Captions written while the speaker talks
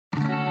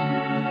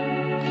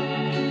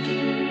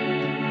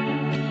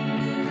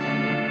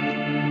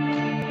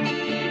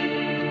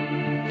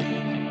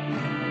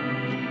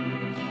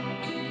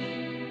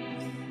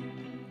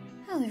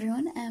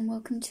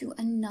welcome to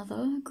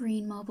another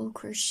green marble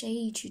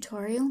crochet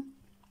tutorial,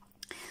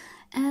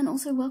 and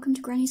also welcome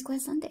to Granny Square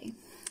Sunday.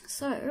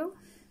 So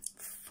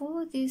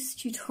for this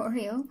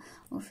tutorial,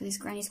 or for this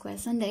Granny Square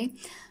Sunday,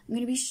 I'm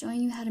going to be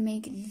showing you how to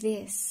make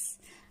this,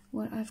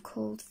 what I've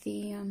called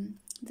the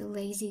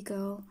Lazy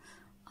Girl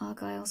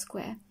Argyle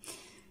square.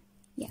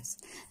 Yes,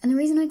 and the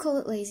reason I call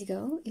it Lazy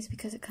Girl is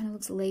because it kind of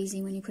looks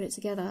lazy when you put it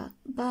together,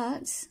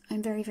 but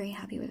I'm very, very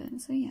happy with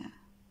it, so yeah,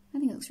 I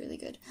think it looks really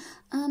good.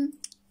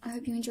 I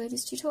hope you enjoyed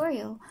this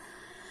tutorial.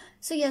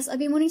 So yes, I've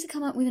been wanting to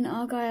come up with an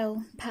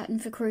Argyle pattern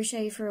for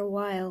crochet for a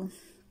while,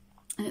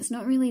 and it's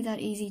not really that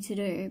easy to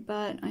do,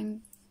 but I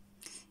think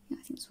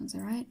this one's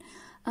alright.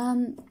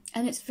 And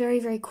it's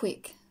very, very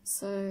quick,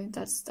 so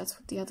that's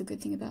what the other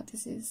good thing about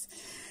this is.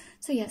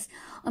 So yes,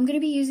 I'm going to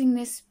be using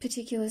this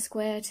particular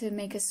square to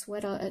make a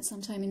sweater at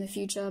some time in the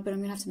future, but I'm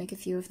going to have to make a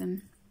few of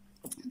them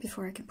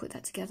before I can put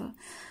that together.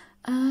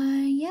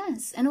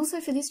 Yes, and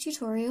also for this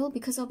tutorial,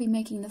 because I'll be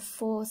making the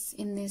fourth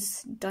in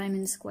this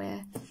diamond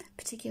square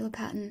particular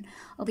pattern,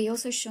 I'll be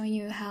also showing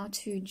you how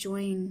to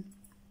join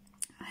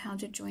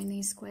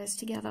these squares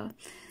together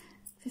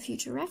for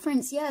future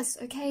reference. Yes,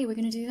 okay, we're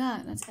going to do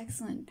that. That's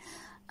excellent.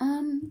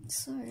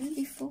 So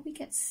before we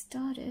get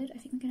started, I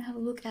think we're going to have a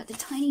look at the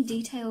tiny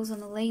details on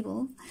the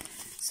label.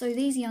 So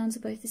these yarns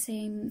are both the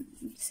same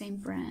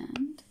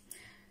brand.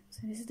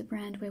 So this is the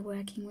brand we're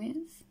working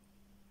with.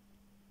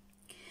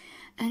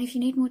 And if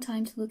you need more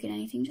time to look at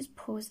anything, just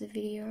pause the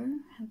video,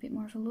 have a bit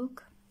more of a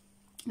look.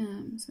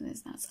 So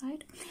there's that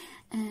side.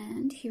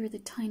 And here are the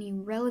tiny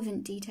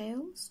relevant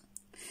details.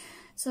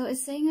 So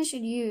it's saying I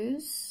should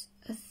use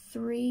a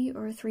 3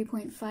 or a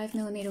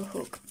 3.5mm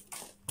hook.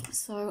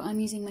 So I'm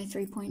using my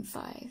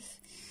 3.5,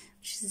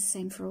 which is the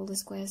same for all the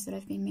squares that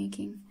I've been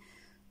making.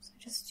 So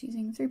just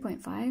using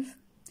 3.5.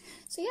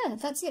 So yeah,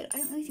 that's it. I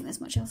don't really think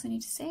there's much else I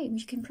need to say.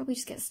 We can probably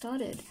just get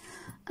started.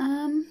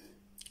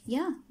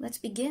 Yeah, let's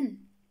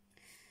begin.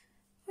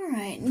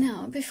 Alright,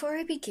 now before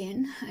I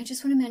begin, I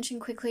just want to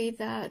mention quickly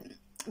that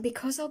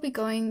because I'll be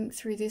going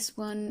through this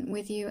one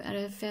with you at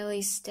a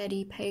fairly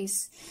steady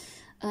pace,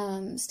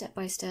 step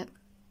by step,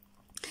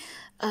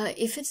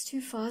 if it's too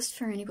fast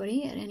for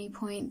anybody at any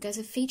point, there's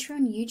a feature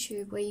on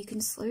YouTube where you can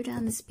slow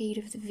down the speed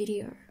of the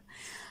video.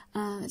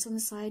 It's on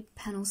the side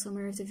panel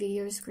somewhere of the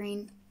video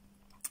screen,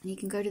 and you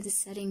can go to the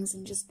settings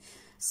and just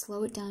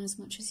slow it down as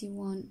much as you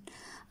want.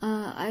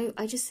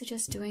 I just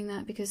suggest doing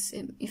that because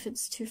if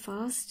it's too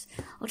fast,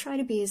 I'll try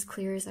to be as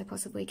clear as I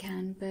possibly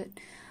can, but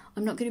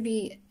I'm not going to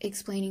be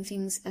explaining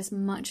things as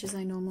much as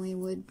I normally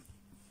would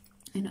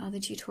in other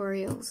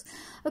tutorials.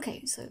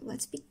 Okay, so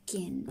let's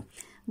begin.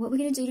 What we're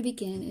going to do to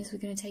begin is we're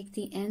going to take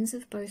the ends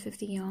of both of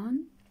the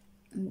yarn,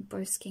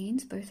 both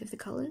skeins, both of the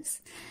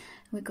colours.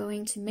 We're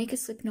going to make a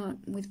slip knot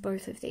with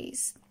both of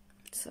these.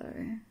 So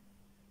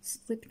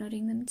slip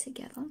knotting them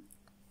together,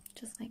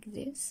 just like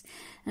this.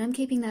 And I'm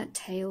keeping that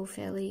tail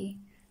fairly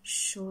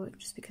short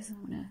just because I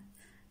want to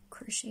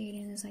crochet it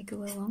in as I go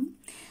along.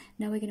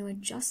 Now we're going to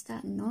adjust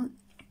that knot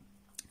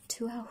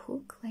to our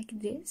hook like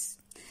this,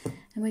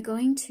 and we're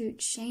going to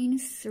chain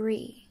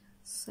 3.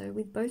 So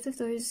with both of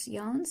those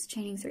yarns,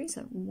 chaining 3,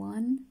 so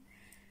 1,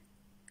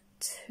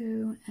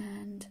 2,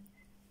 and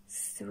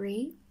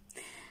 3.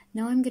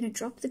 Now I'm going to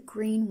drop the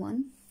green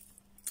one,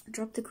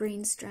 drop the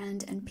green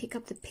strand, and pick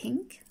up the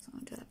pink. So I'll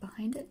do that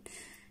behind it.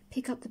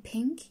 Pick up the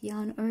pink,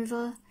 yarn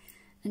over,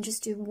 and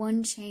just do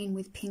one chain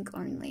with pink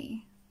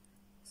only.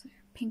 So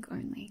pink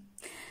only.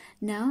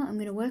 Now I'm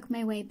going to work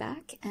my way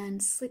back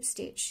and slip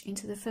stitch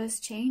into the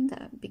first chain,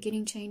 that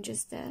beginning chain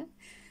just there.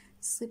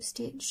 Slip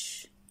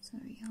stitch, so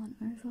yarn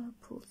over,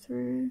 pull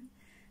through,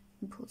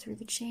 and pull through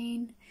the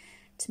chain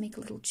to make a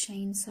little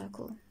chain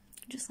circle,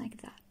 just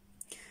like that.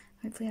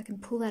 Hopefully I can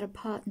pull that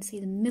apart and see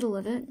the middle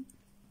of it.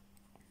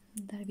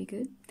 That'd be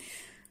good.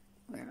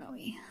 Where are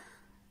we?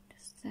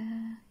 Just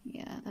there.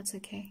 Yeah, that's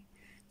okay.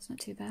 It's not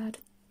too bad.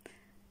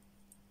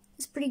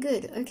 It's pretty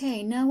good.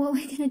 Okay, now what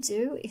we're going to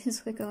do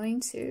is we're going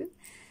to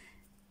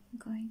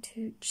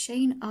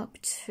chain up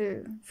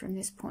 2 from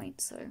this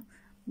point. So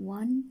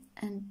 1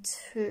 and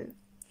 2.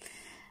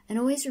 And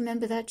always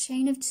remember that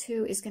chain of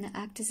 2 is going to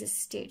act as a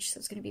stitch, so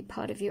it's going to be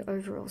part of your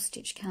overall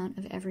stitch count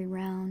of every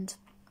round.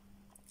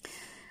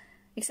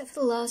 Except for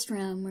the last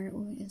round where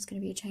it's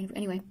going to be a chain of...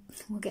 Anyway,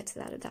 we'll get to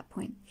that at that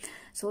point.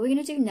 So what we're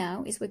going to do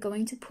now is we're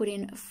going to put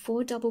in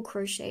 4 double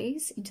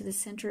crochets into the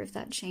center of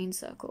that chain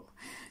circle.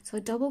 So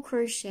a double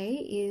crochet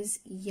is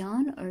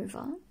yarn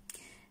over,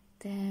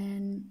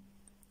 then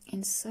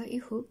insert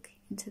your hook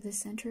into the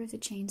center of the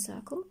chain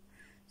circle,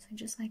 so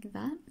just like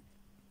that.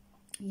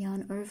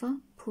 Yarn over,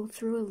 pull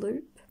through a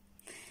loop,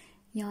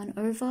 yarn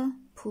over,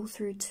 pull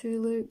through 2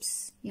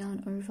 loops,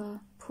 yarn over,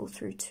 pull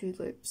through 2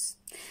 loops.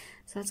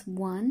 So that's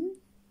 1,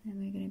 and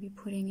we're going to be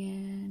putting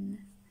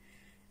in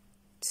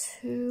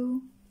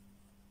 2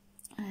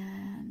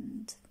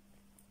 and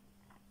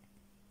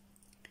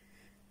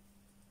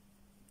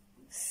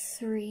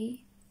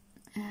 3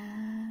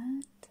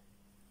 and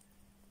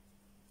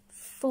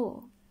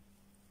 4.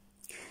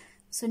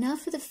 So now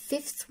for the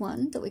 5th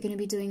one that we're going to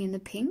be doing in the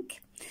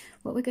pink,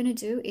 what we're going to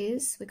do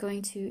is we're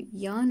going to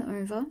yarn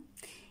over,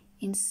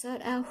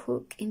 insert our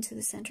hook into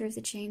the center of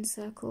the chain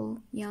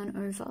circle, yarn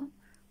over,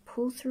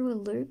 pull through a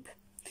loop,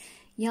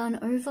 yarn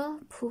over,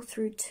 pull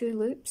through 2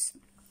 loops.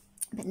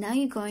 But now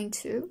you're going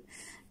to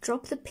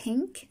drop the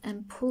pink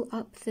and pull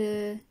up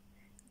the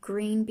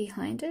green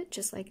behind it,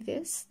 just like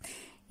this.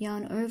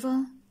 Yarn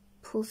over,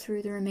 pull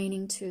through the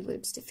remaining 2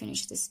 loops to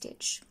finish the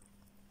stitch.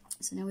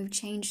 So now we've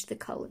changed the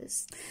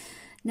colors.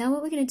 Now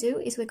what we're going to do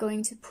is we're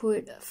going to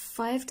put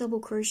 5 double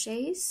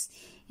crochets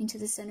into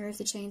the center of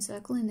the chain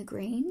circle in the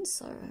green.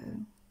 So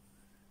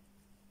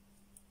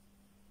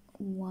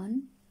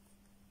 1,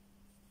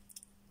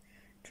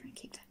 try and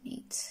keep that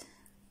neat,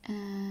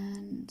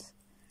 and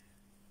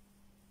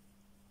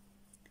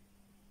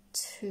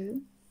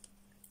 2,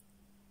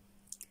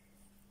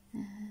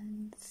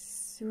 and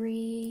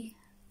 3,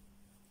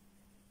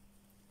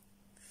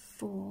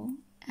 4,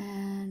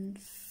 and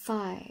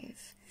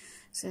 5.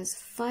 So there's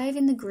 5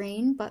 in the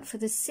green, but for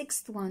the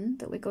 6th one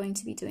that we're going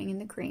to be doing in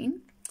the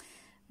green,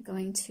 we're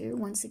going to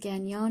once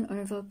again yarn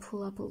over,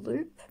 pull up a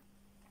loop,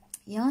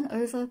 yarn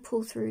over,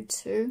 pull through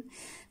 2,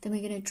 then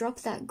we're going to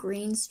drop that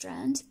green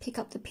strand, pick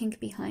up the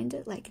pink behind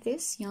it like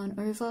this, yarn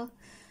over,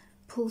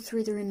 pull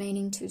through the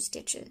remaining 2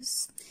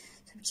 stitches.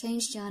 So we've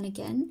changed yarn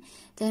again,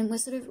 then we're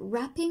sort of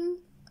wrapping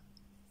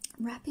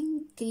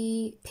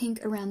the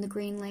pink around the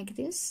green like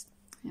this,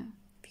 yeah,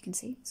 if you can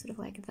see, sort of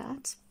like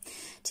that,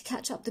 to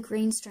catch up the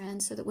green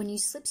strand so that when you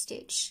slip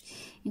stitch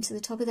into the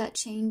top of that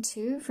chain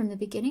 2 from the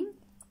beginning,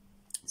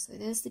 so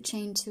there's the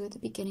chain 2 at the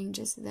beginning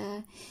just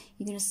there,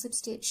 you're going to slip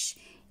stitch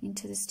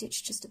into the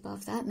stitch just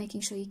above that,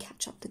 making sure you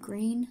catch up the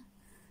green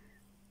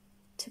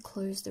to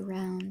close the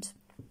round,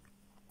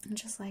 and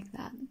just like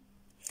that.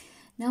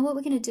 Now what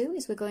we're going to do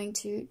is we're going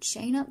to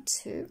chain up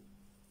 2,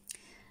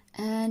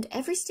 and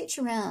every stitch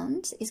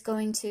around is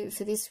going to,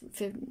 for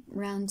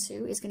round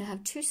 2, is going to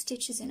have 2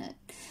 stitches in it,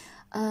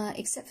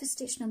 except for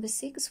stitch number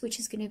 6, which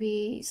is going to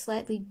be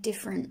slightly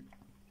different,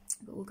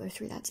 but we'll go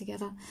through that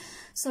together.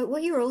 So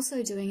what you're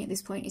also doing at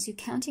this point is you're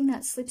counting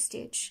that slip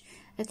stitch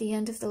at the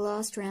end of the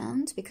last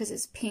round, because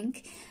it's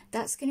pink.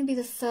 That's going to be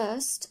the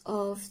first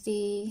of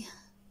the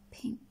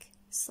pink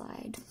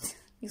side.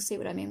 You'll see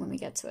what I mean when we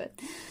get to it.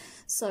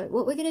 So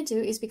what we're going to do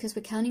is, because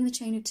we're counting the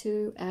chain of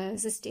 2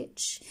 as a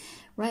stitch,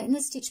 right in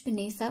the stitch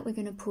beneath that we're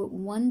going to put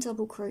 1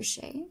 double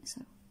crochet.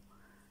 So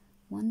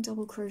 1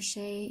 double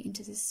crochet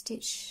into the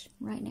stitch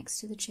right next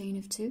to the chain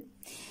of 2.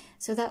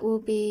 So that will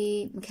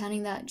be, we're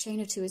counting that chain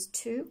of 2 as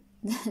 2,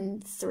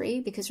 then 3,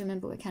 because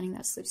remember we're counting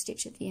that slip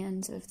stitch at the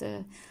end of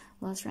the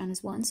last round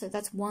as 1. So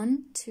that's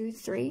 1, 2,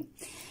 3.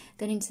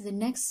 Then into the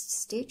next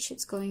stitch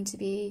it's going to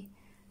be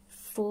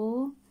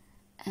 4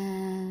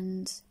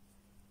 and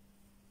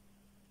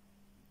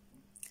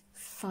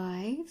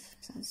 5,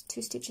 so that's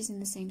 2 stitches in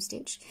the same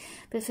stitch.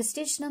 But for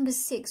stitch number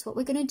 6, what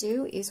we're going to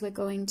do is we're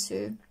going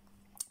to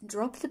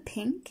drop the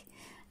pink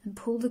and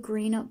pull the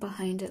green up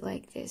behind it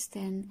like this,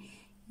 then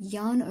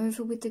yarn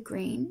over with the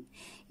green,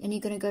 and you're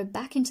going to go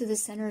back into the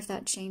center of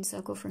that chain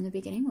circle from the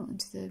beginning, or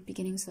into the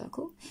beginning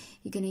circle.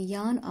 You're going to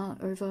yarn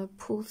over,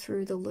 pull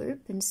through the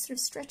loop, and sort of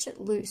stretch it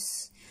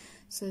loose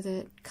so that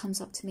it comes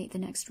up to meet the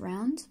next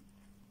round.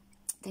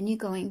 Then you're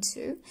going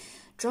to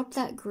drop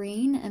that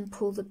green and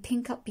pull the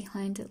pink up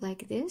behind it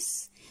like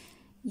this,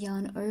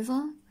 yarn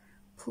over,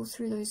 pull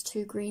through those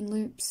 2 green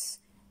loops,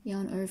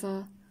 yarn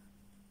over,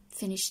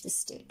 finish the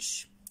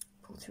stitch,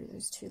 pull through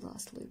those 2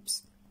 last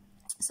loops.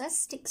 So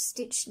that's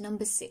stitch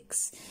number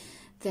 6.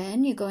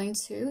 Then you're going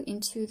to,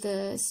 into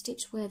the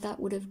stitch where that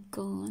would have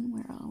gone,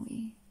 where are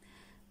we?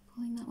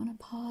 Pulling that one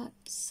apart,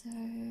 so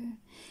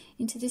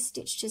into this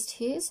stitch just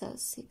here, so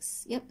that's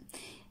 6, yep.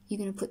 You're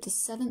going to put the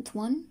 7th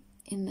one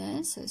in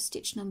there, so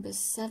stitch number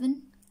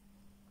 7,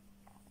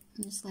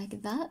 just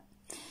like that.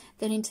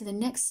 Then into the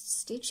next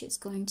stitch it's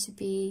going to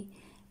be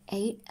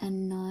 8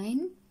 and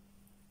 9,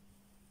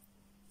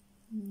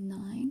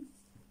 9.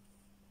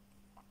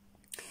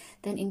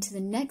 Then into the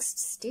next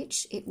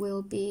stitch it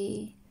will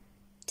be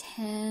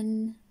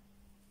 10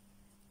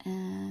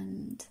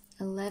 and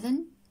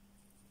 11.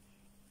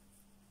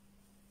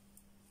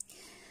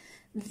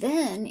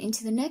 Then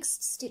into the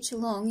next stitch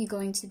along you're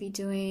going to be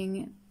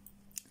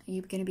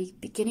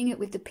beginning it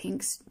with the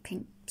pink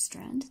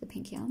strand, the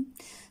pink yarn.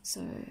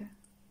 So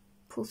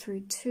pull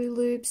through 2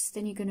 loops,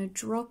 then you're going to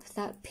drop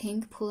that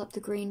pink, pull up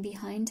the green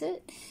behind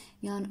it,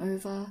 yarn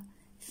over,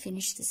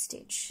 finish the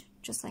stitch,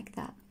 just like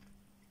that.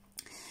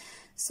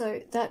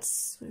 So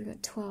that's, we've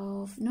got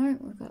 12, no,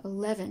 we've got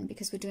 11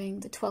 because we're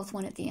doing the 12th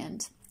one at the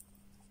end.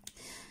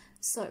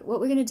 So what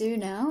we're going to do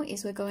now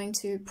is we're going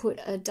to put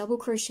a double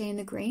crochet in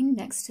the green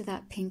next to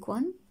that pink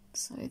one.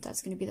 So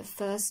that's going to be the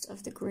first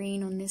of the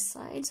green on this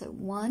side. So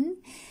 1,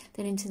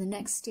 then into the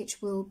next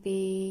stitch will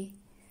be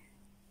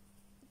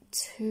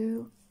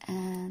 2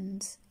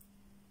 and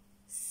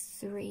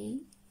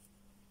 3,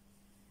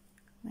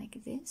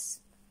 like this.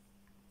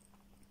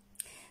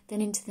 Then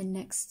into the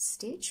next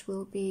stitch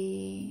will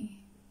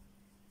be,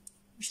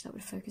 wish that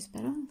would focus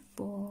better,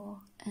 4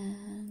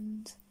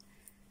 and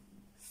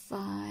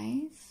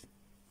 5.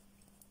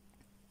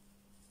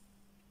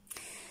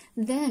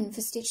 Then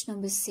for stitch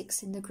number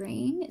 6 in the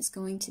green, it's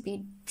going to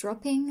be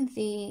dropping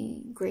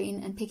the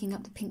green and picking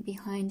up the pink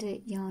behind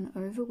it, yarn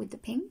over with the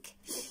pink,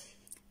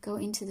 go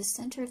into the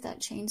center of that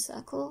chain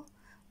circle,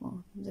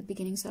 or the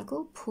beginning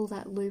circle, pull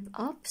that loop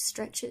up,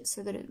 stretch it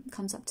so that it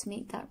comes up to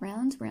meet that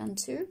round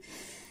 2,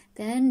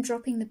 then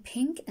dropping the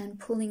pink and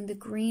pulling the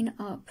green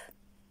up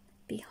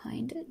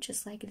behind it,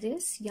 just like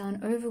this,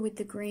 yarn over with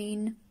the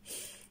green,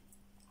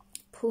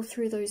 pull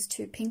through those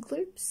 2 pink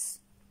loops,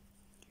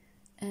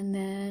 and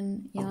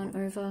then yarn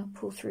over,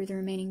 pull through the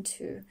remaining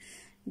 2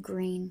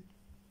 green.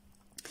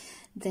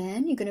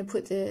 Then you're going to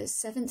put the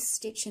 7th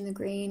stitch in the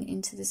green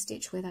into the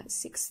stitch where that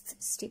 6th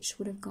stitch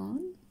would have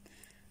gone,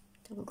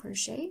 double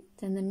crochet.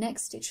 Then the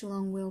next stitch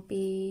along will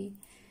be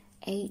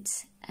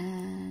 8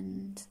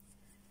 and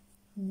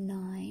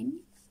 9.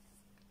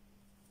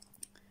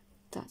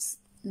 That's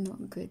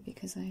not good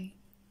because I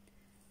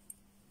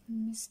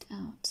missed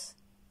out.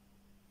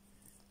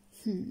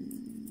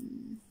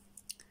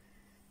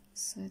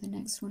 So the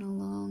next one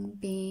along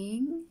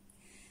being,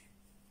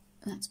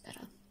 that's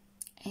better,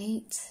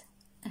 8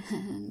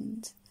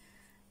 and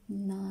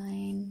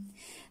 9.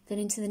 Then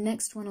into the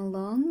next one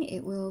along,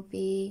 it will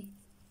be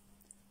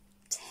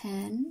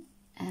 10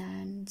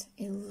 and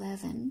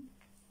 11.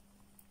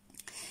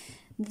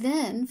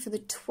 Then for the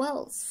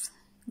 12th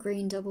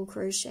green double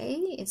crochet,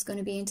 it's going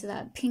to be into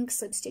that pink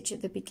slip stitch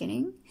at the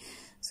beginning.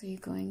 So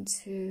you're going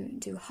to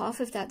do half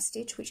of that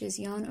stitch, which is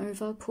yarn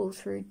over, pull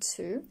through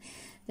 2,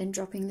 then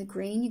dropping the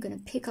green, you're going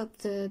to pick up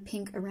the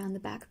pink around the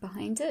back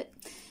behind it,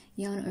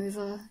 yarn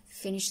over,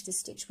 finish the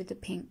stitch with the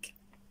pink.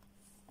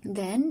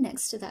 Then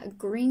next to that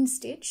green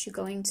stitch, you're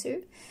going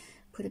to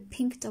put a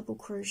pink double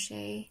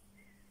crochet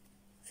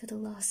for the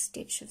last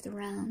stitch of the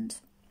round.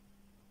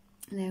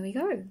 And there we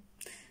go,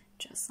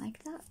 just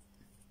like that.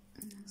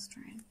 Let's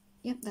try and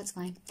yep, that's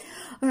fine.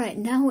 All right,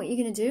 now what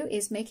you're going to do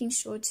is making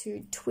sure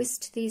to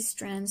twist these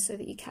strands so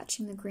that you're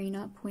catching the green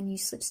up when you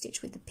slip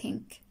stitch with the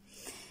pink.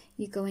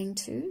 You're going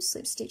to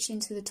slip stitch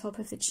into the top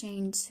of the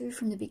chain 2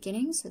 from the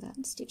beginning, so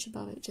that stitch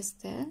above it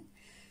just there,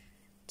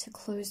 to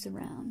close the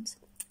round,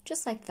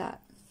 just like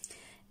that.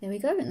 There we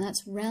go, and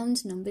that's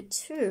round number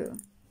 2.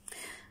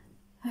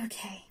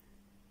 Okay.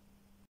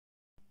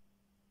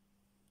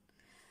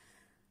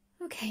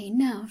 Okay,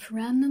 now for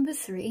round number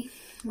 3,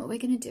 what we're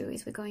going to do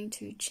is we're going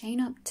to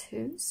chain up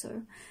 2,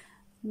 so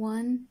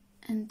 1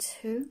 and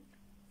 2,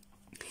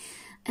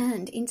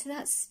 and into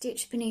that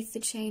stitch beneath the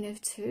chain of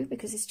 2,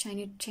 because this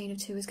chain of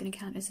 2 is going to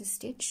count as a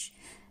stitch,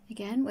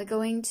 again, we're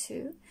going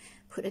to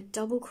put a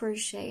double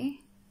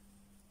crochet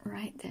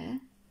right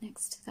there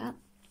next to that.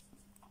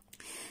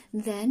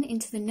 Then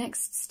into the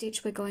next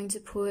stitch, we're going to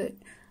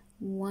put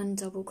 1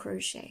 double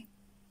crochet,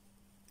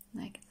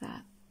 like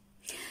that.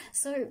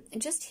 So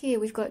just here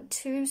we've got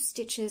 2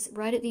 stitches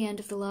right at the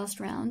end of the last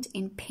round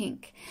in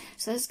pink.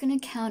 So that's going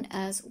to count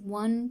as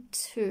 1,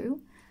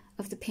 2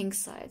 of the pink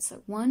side.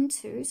 So 1,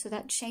 2, so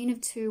that chain of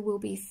 2 will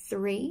be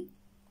 3.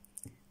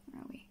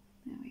 Where are we?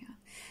 There we are.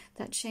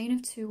 That chain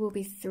of 2 will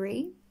be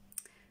 3.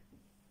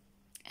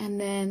 And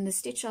then the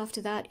stitch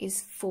after that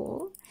is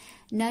 4.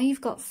 Now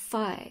you've got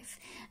 5.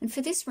 And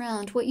for this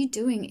round, what you're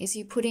doing is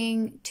you're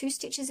putting 2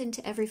 stitches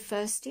into every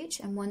first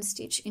stitch and 1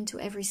 stitch into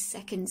every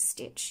second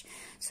stitch.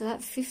 So that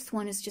 5th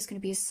one is just going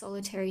to be a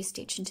solitary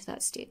stitch into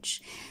that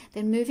stitch.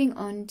 Then moving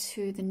on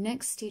to the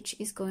next stitch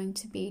is going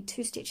to be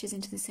 2 stitches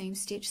into the same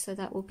stitch. So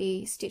that will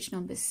be stitch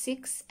number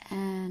 6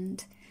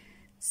 and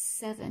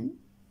 7.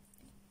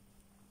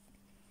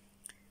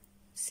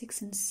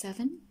 6 and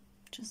 7,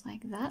 just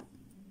like that.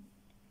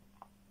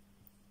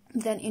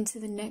 Then into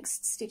the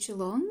next stitch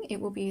along, it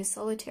will be a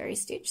solitary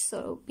stitch, so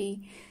it will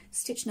be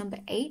stitch number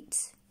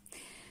 8.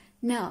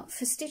 Now,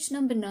 for stitch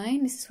number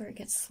 9, this is where it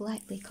gets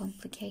slightly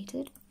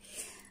complicated,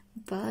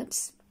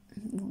 but,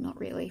 well, not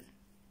really.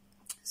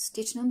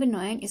 Stitch number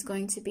 9 is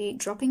going to be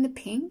dropping the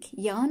pink,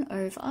 yarn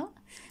over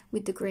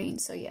with the green.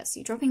 So yes,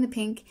 you're dropping the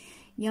pink,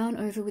 yarn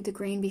over with the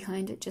green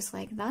behind it, just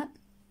like that.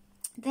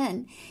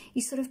 Then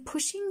you're sort of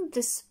pushing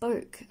the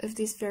spoke of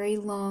this very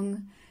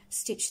long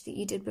stitch that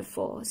you did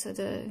before, so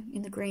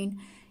in the green,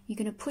 you're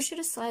going to push it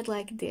aside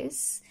like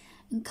this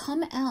and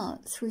come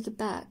out through the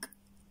back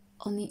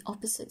on the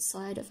opposite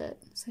side of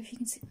it. So if you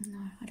can see, no,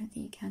 I don't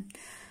think you can.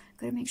 I've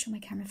got to make sure my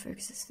camera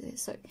focuses for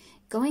this. So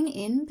going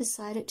in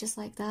beside it just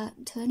like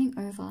that, turning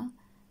over,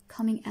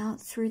 coming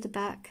out through the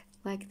back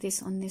like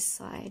this on this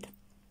side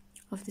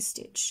of the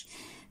stitch.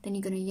 Then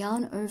you're going to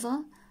yarn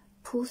over,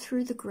 pull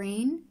through the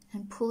green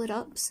and pull it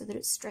up so that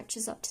it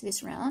stretches up to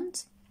this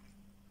round.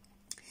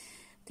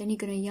 Then you're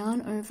going to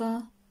yarn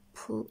over,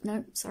 pull,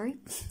 no, sorry.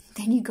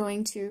 Then you're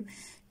going to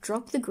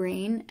drop the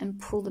green and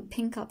pull the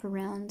pink up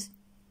around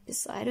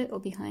beside it or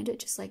behind it,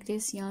 just like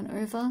this. Yarn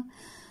over,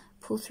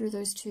 pull through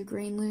those 2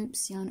 green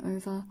loops, yarn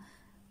over,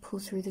 pull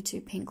through the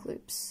 2 pink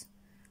loops,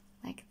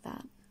 like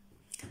that.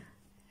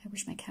 I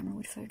wish my camera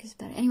would focus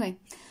better. Anyway,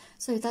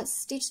 so that's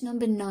stitch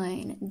number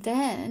 9.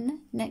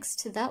 Then, next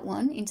to that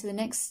one, into the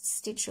next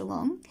stitch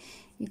along,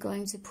 you're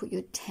going to put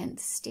your 10th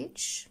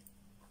stitch.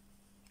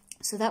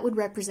 So that would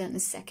represent the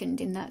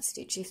second in that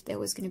stitch if 9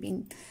 was going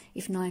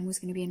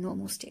to be a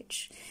normal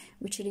stitch,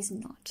 which it is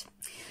not.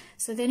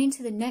 So then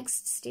into the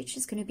next stitch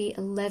is going to be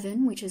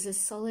 11, which is a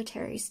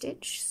solitary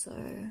stitch. So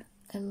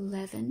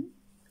 11,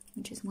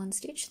 which is 1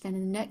 stitch. Then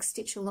in the next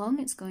stitch along,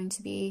 it's going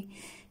to be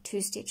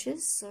 2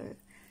 stitches. So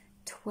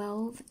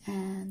 12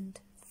 and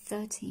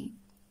 13.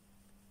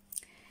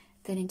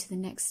 Then into the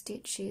next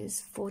stitch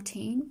is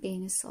 14,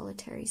 being a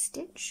solitary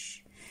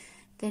stitch.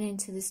 Then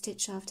into the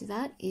stitch after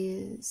that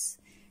is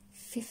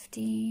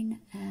 15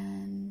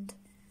 and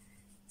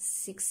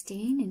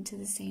 16 into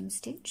the same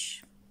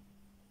stitch.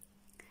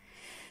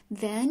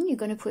 Then you're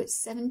going to put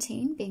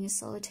 17, being a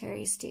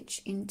solitary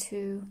stitch,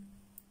 into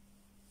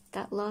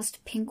that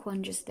last pink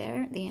one just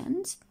there at the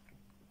end.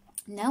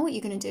 Now what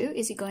you're going to do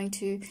is you're going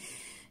to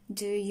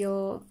do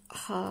your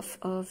half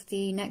of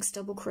the next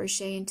double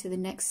crochet into the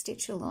next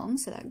stitch along,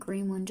 so that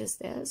green one just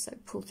there. So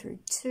pull through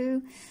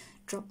 2,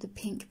 drop the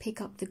pink,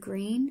 pick up the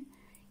green,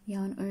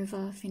 yarn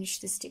over, finish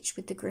the stitch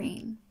with the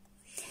green.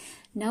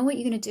 Now what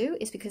you're going to do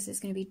is, because there's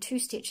going to be 2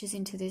 stitches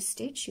into this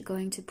stitch, you're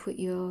going to put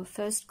your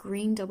first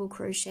green double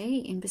crochet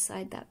in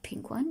beside that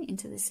pink one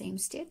into the same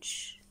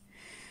stitch.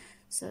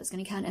 So it's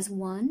going to count as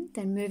 1.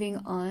 Then moving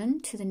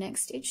on to the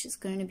next stitch is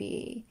going to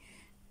be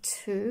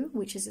 2,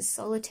 which is a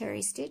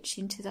solitary stitch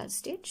into that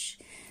stitch.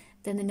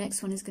 Then the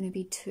next one is going to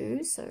be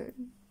 2, so it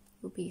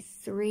will be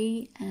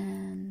 3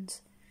 and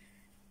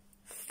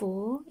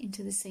 4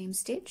 into the same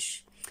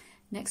stitch.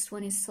 Next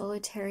one is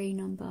solitary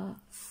number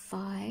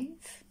 5.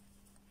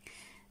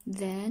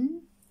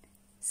 Then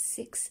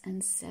 6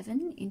 and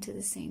 7 into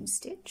the same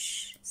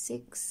stitch,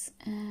 6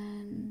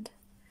 and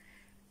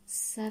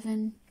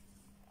 7.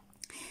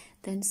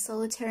 Then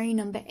solitary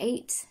number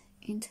 8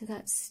 into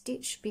that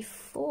stitch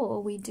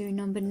before we do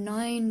number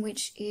 9,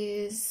 which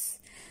is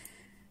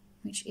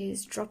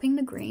dropping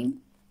the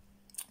green,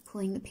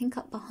 pulling the pink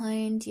up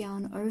behind,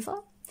 yarn over,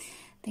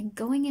 then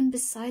going in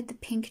beside the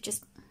pink.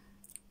 Just,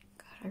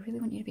 God, I really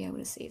want you to be able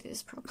to see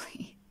this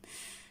properly.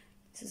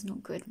 This is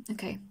not good.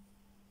 Okay.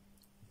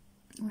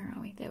 Where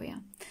are we? There we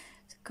are.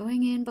 So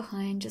going in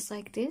behind just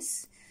like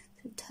this.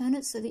 So turn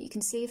it so that you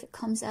can see if it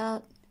comes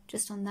out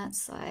just on that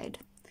side.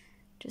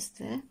 Just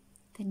there.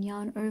 Then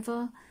yarn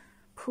over,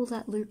 pull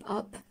that loop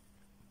up.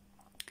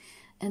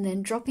 And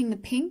then dropping the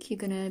pink, you're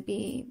going to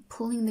be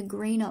pulling the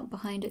green up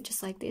behind it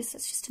just like this.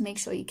 That's just to make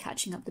sure you're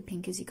catching up the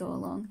pink as you go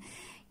along.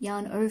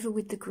 Yarn over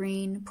with the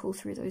green, pull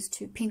through those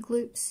 2 pink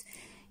loops,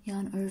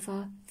 yarn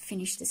over,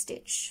 finish the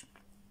stitch.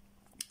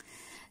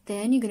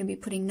 Then you're going to be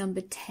putting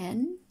number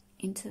 10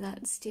 into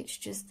that stitch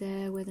just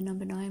there where the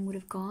number 9 would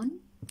have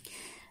gone,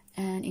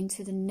 and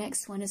into the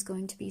next one is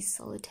going to be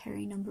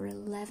solitary number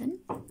 11.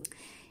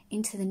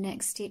 Into the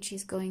next stitch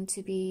is going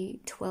to be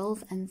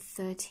 12 and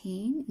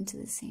 13 into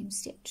the same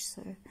stitch,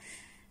 so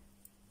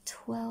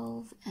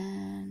 12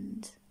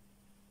 and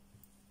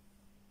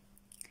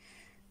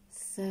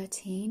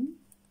 13.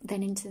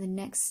 Then into the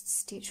next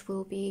stitch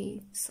will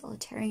be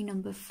solitary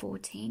number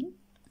 14.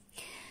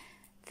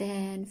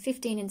 Then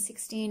 15 and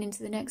 16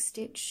 into the next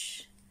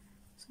stitch,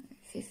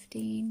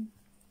 15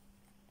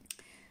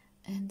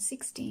 and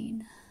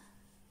 16.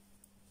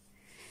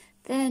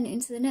 Then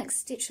into the next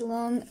stitch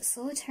along,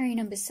 solitary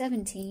number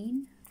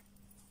 17.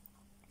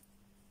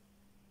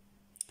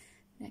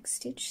 Next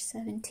stitch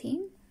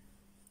 17,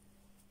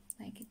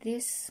 like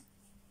this.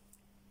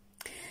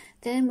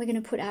 Then we're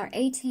going to put our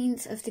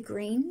 18th of the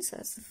green, so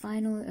that's the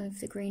final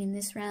of the green in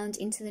this round,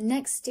 into the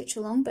next stitch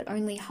along, but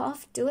only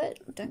half do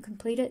it, don't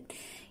complete it.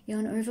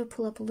 Yarn over,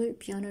 pull up a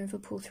loop, yarn over,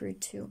 pull through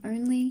 2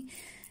 only.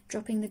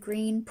 Dropping the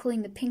green,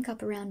 pulling the pink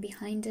up around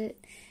behind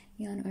it,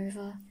 yarn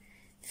over,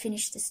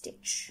 finish the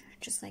stitch,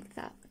 just like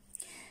that.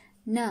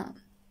 Now,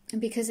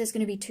 because there's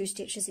going to be 2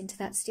 stitches into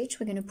that stitch,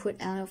 we're going to put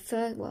our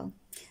first, well,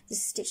 this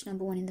is stitch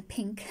number 1 in the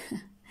pink,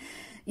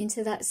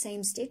 into that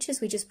same stitch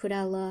as we just put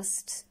our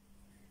last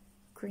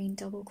green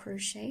double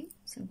crochet,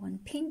 so 1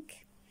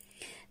 pink.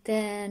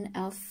 Then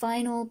our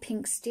final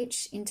pink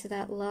stitch into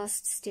that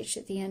last stitch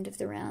at the end of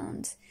the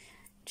round,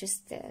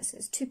 just there. So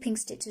there's 2 pink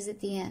stitches at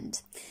the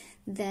end.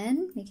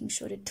 Then, making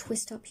sure to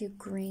twist up your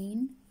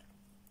green,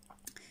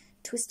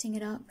 twisting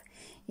it up,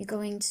 you're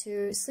going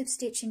to slip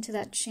stitch into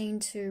that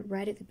chain 2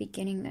 right at the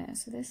beginning there.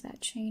 So there's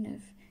that chain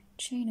of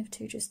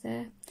 2 just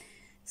there.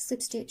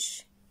 Slip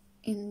stitch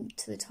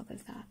into the top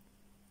of that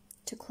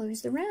to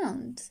close the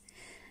round.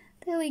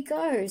 There we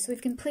go. So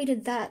we've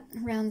completed that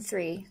round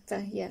 3.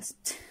 Yes,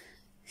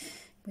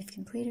 we've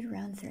completed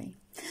round 3.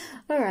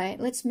 All right,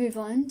 let's move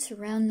on to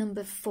round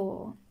number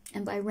 4.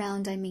 And by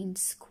round, I mean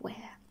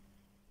square.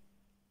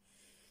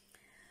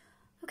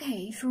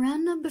 Okay, for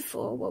round number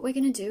 4, what we're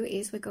going to do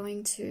is we're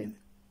going to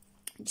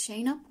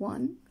chain up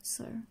 1,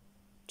 so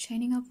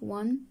chaining up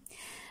 1,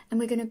 and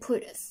we're going to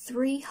put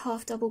 3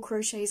 half double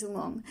crochets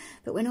along,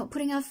 but we're not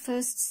putting our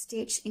first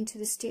stitch into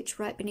the stitch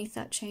right beneath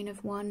that chain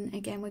of 1.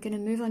 Again, we're going to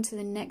move on to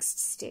the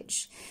next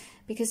stitch,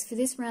 because for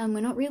this round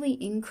we're not really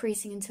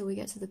increasing until we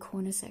get to the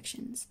corner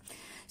sections.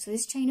 So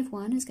this chain of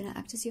 1 is going to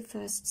act as your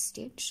first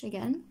stitch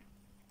again.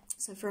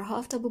 So for a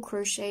half double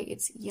crochet,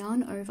 it's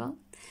yarn over,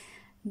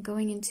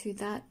 Going into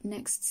that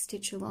next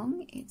stitch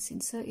along, it's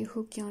insert your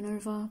hook, yarn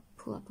over,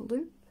 pull up a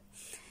loop,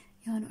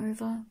 yarn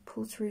over,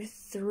 pull through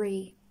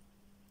 3.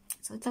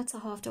 So that's a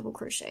half double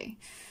crochet.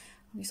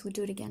 Obviously we'll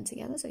do it again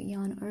together. So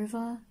yarn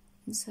over,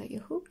 insert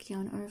your hook,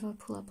 yarn over,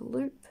 pull up a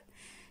loop,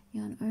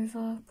 yarn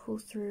over, pull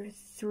through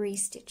 3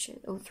 stitches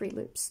or 3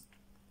 loops.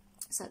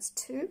 So that's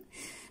 2.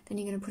 Then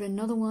you're going to put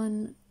another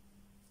one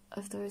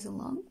of those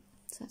along.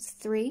 So that's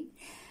 3.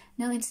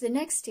 Now into the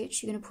next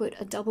stitch, you're going to put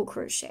a double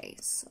crochet.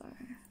 So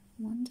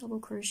 1 double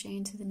crochet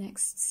into the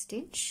next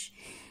stitch,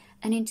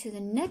 and into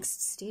the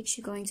next stitch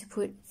you're going to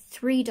put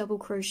 3 double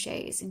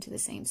crochets into the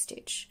same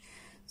stitch.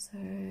 So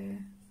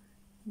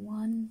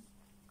 1,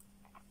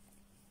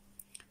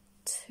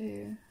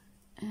 2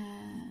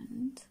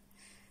 and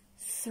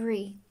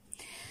 3.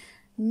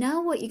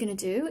 Now what you're going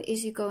to do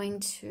is you're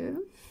going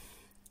to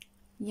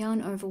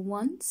yarn over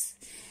once,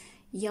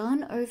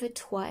 yarn over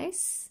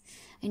twice,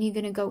 and you're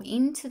going to go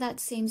into that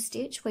same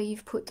stitch where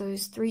you've put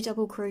those 3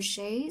 double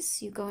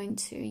crochets. You're going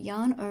to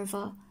yarn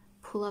over,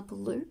 pull up a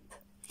loop,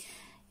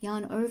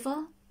 yarn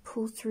over,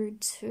 pull through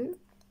 2,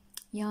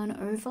 yarn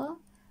over,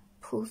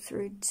 pull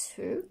through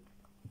 2.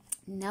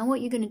 Now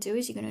what you're going to do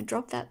is you're going to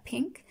drop that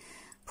pink,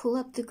 pull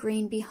up the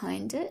green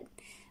behind it.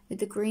 With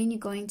the green you're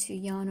going to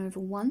yarn over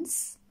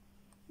once,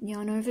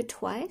 yarn over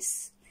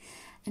twice,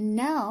 and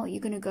now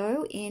you're going to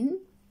go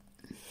in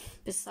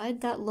beside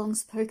that long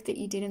spoke that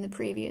you did in the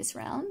previous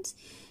round.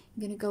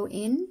 You're going to go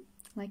in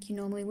like you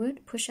normally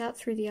would, push out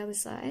through the other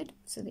side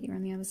so that you're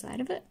on the other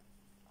side of it,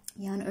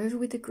 yarn over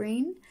with the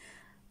green,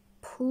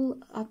 pull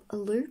up a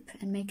loop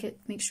and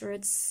make sure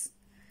it's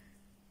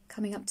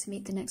coming up to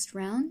meet the next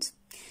round.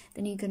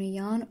 Then you're going to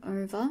yarn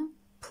over,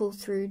 pull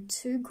through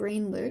 2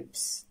 green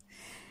loops.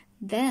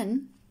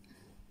 Then,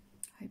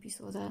 I hope you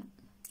saw that.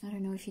 I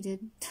don't know if you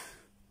did.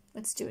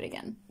 Let's do it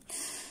again.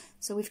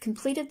 So we've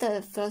completed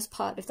the first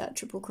part of that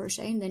triple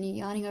crochet, and then you're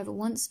yarning over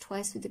once,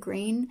 twice with the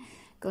green,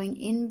 going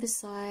in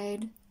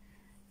beside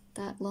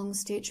that long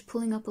stitch,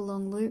 pulling up a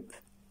long loop,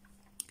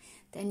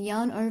 then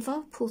yarn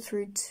over, pull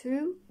through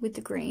 2 with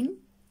the green,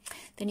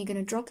 then you're going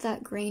to drop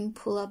that green,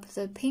 pull up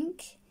the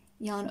pink,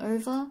 yarn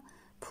over,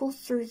 pull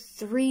through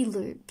 3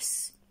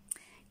 loops,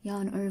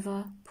 yarn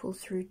over, pull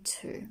through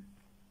 2.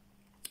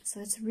 So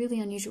it's a really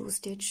unusual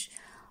stitch.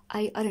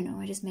 I don't know,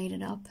 I just made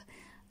it up.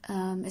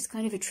 It's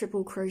kind of a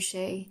triple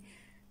crochet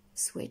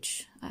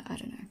switch. I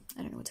don't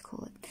know what to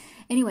call it.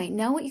 Anyway,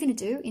 now what you're going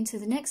to do, into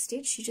the next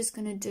stitch, you're just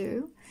going to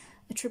do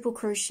a triple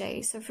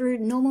crochet. So for a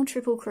normal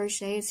triple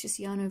crochet, it's just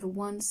yarn over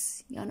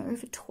once, yarn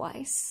over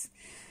twice,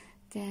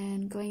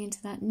 then going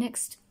into that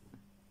next,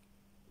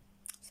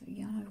 so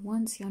yarn over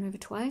once, yarn over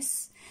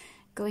twice,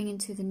 going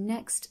into the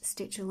next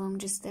stitch along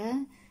just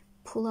there,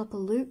 pull up a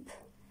loop,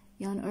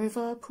 yarn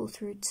over, pull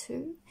through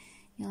 2,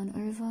 yarn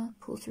over,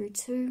 pull through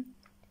 2,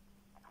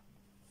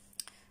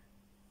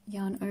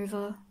 yarn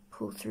over,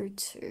 pull through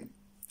 2.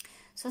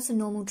 So that's a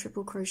normal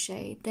triple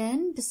crochet.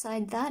 Then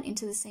beside that,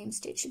 into the same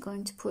stitch, you're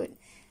going to put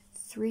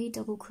 3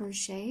 double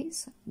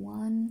crochets,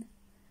 1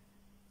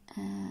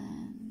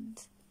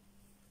 and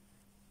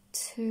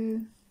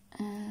 2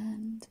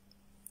 and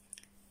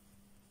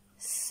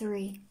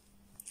 3.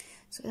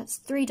 So that's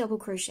 3 double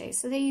crochets.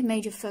 So there you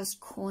made your first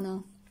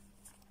corner,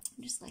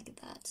 just like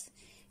that.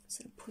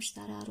 Sort of push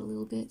that out a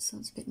little bit so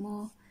it's a bit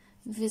more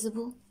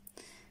visible.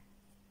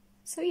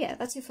 So yeah,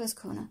 that's your first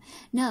corner.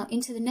 Now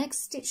into the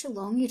next stitch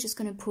along, you're just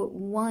going to put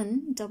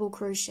 1 double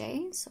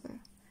crochet, so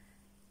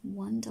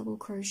 1 double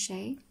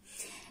crochet.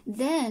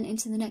 Then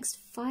into the next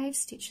 5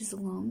 stitches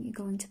along, you're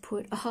going to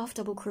put a half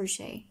double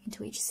crochet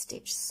into each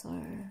stitch.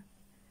 So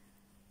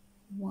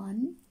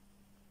 1,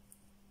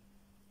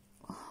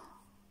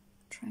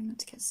 trying not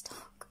to get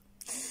stuck.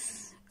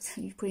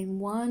 So you put in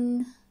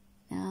 1,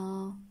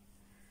 now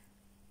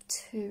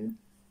 2,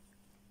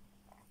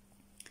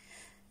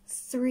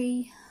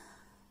 3,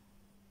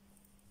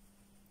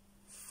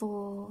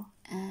 4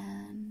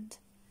 and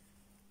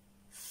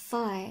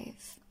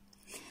 5.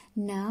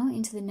 Now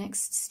into the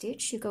next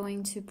stitch, you're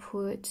going to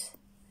put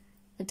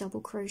a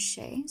double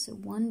crochet, so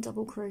 1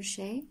 double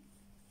crochet,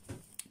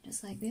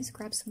 just like this.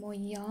 Grab some more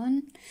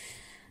yarn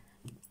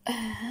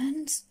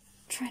and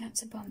try not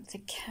to bump the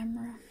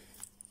camera.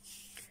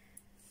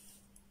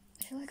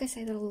 I feel like I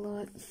say that a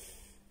lot.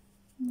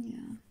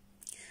 Yeah,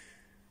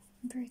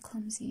 I'm very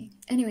clumsy.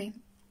 Anyway,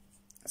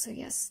 so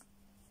yes,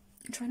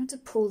 try not to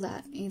pull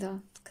that either,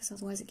 because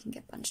otherwise it can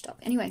get bunched up.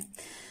 Anyway,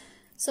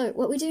 so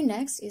what we do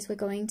next is we're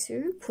going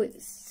to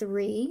put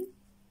 3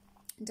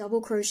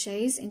 double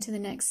crochets into the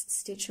next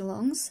stitch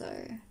along.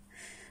 So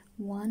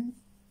 1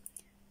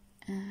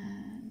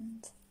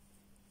 and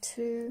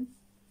 2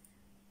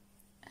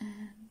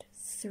 and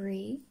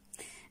 3.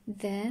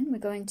 Then we're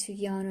going to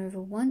yarn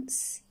over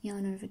once,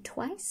 yarn over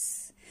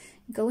twice,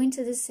 go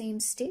into the same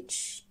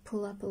stitch,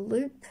 pull up a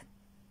loop,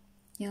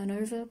 yarn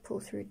over,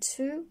 pull through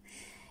 2,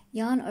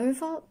 yarn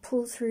over,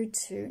 pull through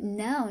 2.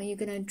 Now you're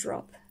going to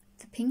drop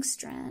the pink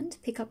strand,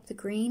 pick up the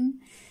green,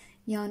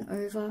 yarn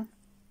over,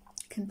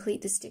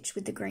 complete the stitch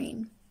with the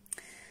green.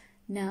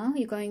 Now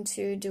you're going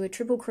to do a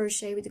triple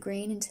crochet with the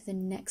green into the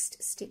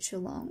next stitch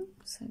along,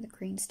 so the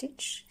green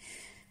stitch,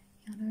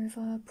 yarn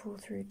over, pull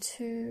through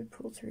 2,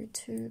 pull through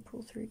 2,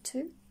 pull through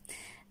 2,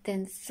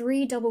 then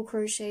 3 double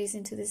crochets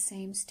into the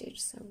same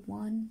stitch, so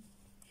 1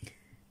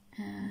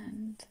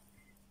 and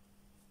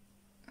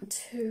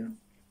 2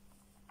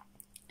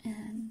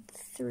 and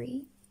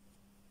 3.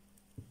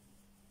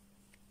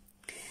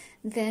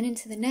 Then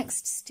into the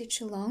next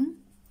stitch along,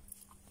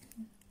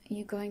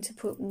 you're going to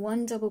put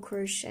 1 double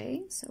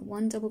crochet, so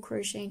 1 double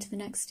crochet into the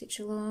next stitch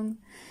along,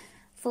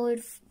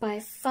 followed by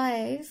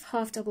 5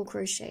 half double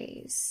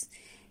crochets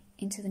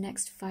into the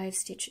next 5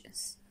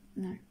 stitches.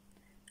 No,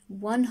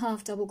 1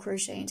 half double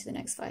crochet into the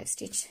next 5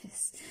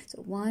 stitches.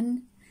 So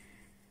 1,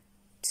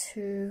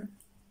 2,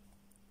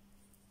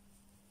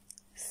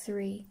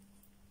 3,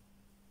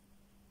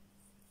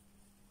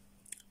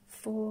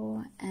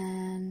 4,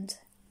 and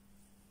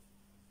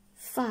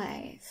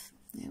 5.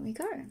 There we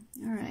go.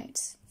 All right.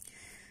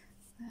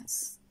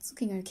 It's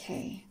looking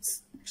okay.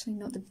 It's actually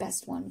not the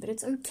best one, but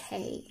it's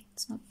okay.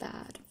 It's not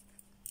bad.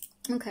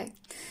 Okay.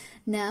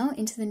 Now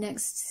into the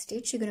next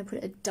stitch, you're going to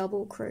put a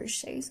double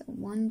crochet. So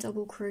 1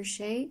 double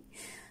crochet,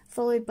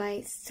 followed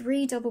by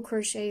 3 double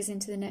crochets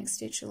into the next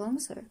stitch along.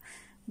 So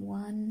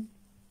 1,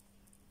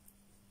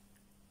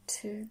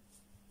 2,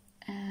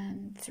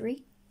 and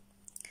 3.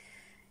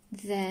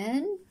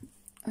 Then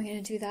we're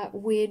going to do that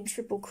weird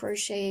triple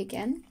crochet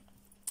again.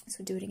 So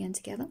we'll do it again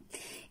together.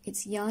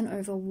 It's yarn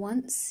over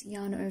once,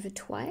 yarn over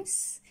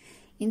twice.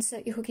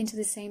 Insert your hook into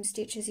the same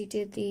stitch as you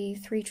did the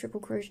 3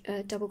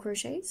 double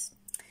crochets.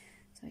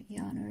 So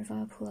yarn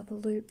over, pull up a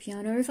loop,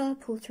 yarn over,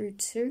 pull through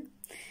 2,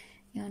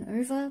 yarn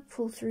over,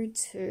 pull through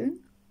 2.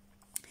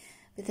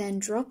 But then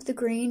drop the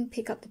green,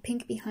 pick up the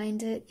pink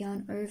behind it,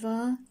 yarn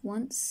over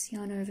once,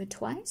 yarn over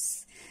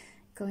twice.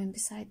 Go in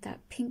beside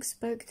that pink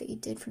spoke that you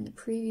did from the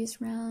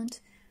previous round,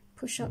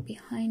 push up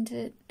behind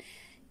it,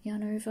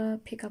 yarn over,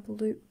 pick up a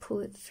loop, pull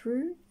it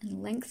through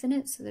and lengthen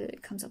it so that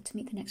it comes up to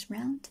meet the next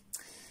round.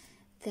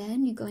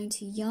 Then you're going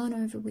to yarn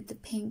over with the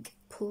pink,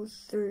 pull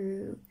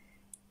through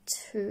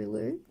 2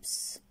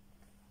 loops.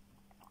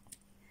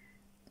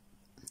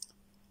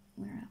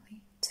 Where are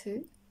we?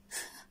 2.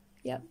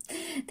 Yep.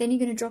 Then you're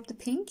going to drop the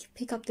pink,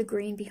 pick up the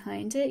green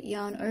behind it,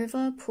 yarn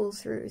over, pull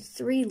through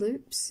 3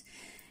 loops,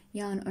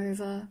 yarn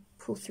over,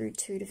 pull through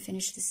 2 to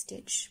finish the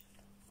stitch.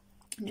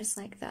 And just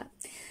like that.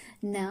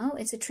 Now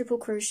it's a triple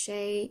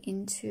crochet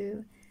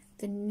into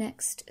the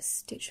next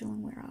stitch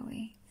along. Where are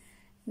we?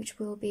 Which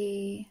will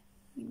be,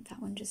 I think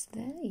that one just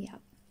there.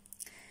 Yep.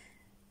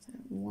 So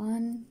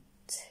 1,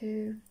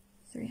 2,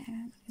 3. Hang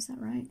on. Is that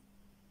right?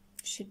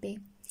 Should be.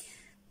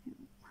 1,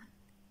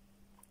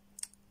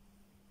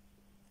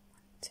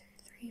 2,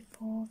 3,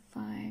 4,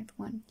 5,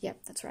 1. Yep,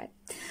 that's right.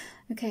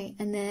 Okay,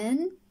 and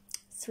then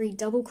 3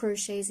 double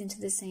crochets into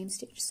the same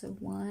stitch. So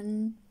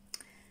 1,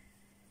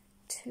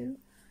 2,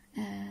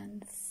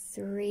 and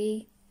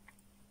 3,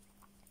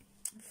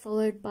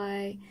 followed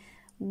by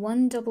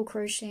 1 double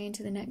crochet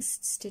into the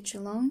next stitch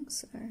along,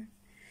 so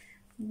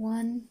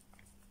 1,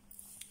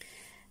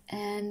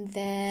 and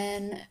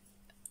then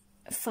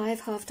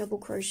 5 half double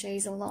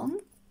crochets along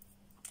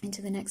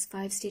into the next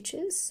 5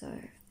 stitches, so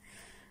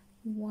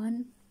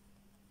 1,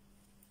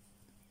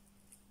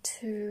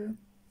 2,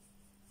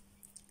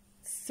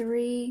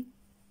 3,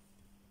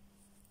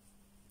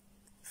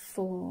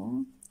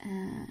 4,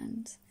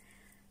 and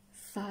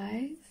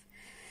 5,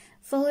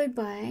 followed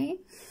by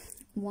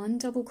 1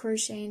 double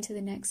crochet into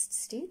the next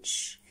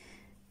stitch,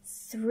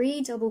 3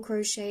 double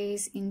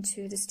crochets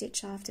into the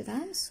stitch after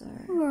that. So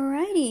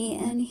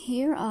alrighty, and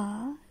here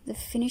are the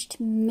finished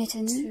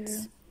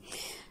mittens.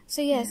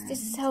 So yes,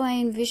 this is how I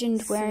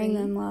envisioned wearing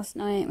them last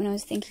night when I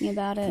was thinking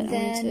about it.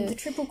 Then the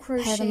triple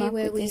crochet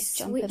where we this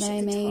jumper that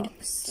I made,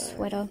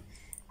 sweater.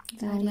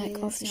 Roll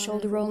neck off the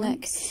shoulder roll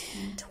neck.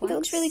 It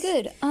looks really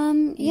good.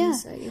 Yeah,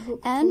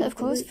 and of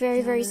course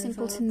very, very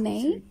simple to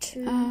make.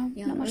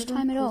 Not much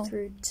time at all.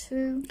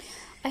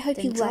 I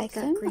hope you like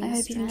them. I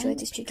hope you enjoyed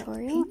this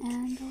tutorial,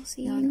 and I'll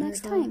see you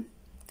next time.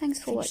 Thanks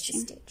for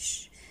watching.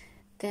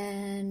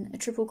 Then a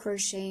triple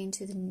crochet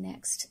into the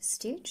next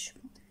stitch.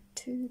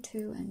 2,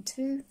 2, and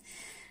 2.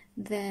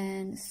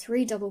 Then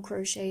 3 double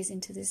crochets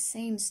into the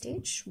same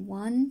stitch.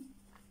 1,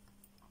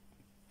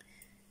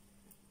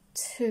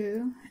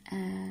 2,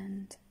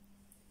 and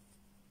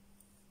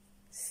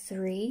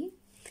 3.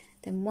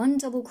 Then 1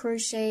 double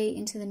crochet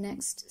into the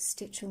next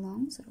stitch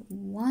along, so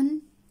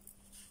 1,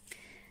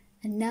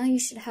 and now you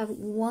should have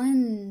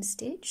 1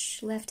 stitch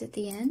left at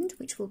the end,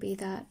 which will be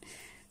that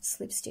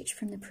slip stitch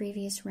from the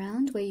previous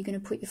round where you're going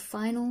to put your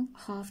final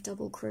half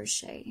double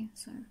crochet.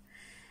 So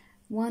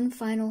 1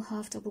 final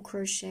half double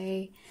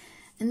crochet,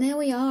 and there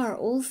we are,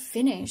 all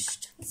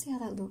finished. Let's see how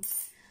that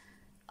looks.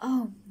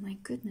 Oh my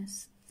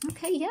goodness.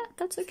 Okay, yeah,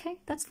 that's okay,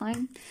 that's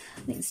fine.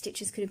 I think the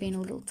stitches could have been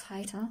a little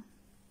tighter,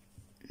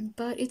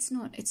 but it's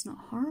not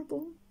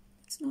horrible.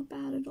 It's not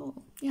bad at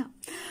all. Yeah.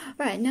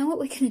 All right, now what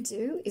we're going to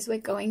do is we're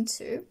going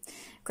to,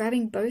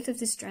 grabbing both of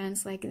the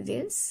strands like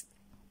this,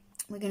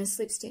 we're going to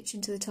slip stitch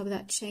into the top of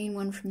that chain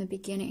one from the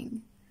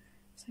beginning.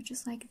 So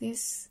just like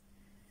this,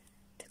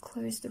 to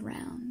close the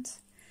round.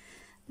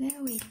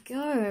 There we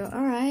go.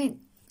 All right,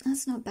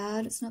 that's not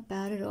bad. It's not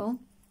bad at all.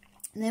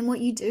 And then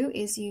what you do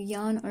is you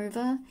yarn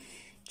over,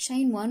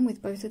 chain one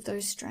with both of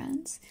those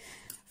strands.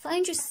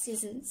 Find your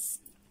scissors.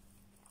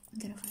 I'm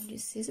going to find your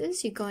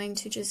scissors. You're going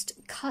to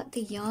just cut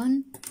the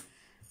yarn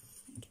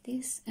like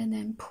this and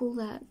then pull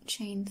that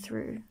chain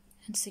through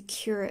and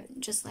secure it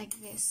just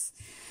like this.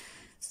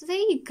 So there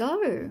you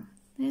go.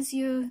 There's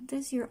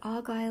your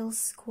Argyle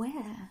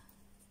square.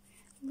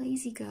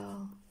 Lazy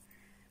girl.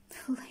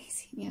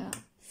 Lazy, yeah.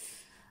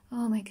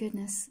 Oh my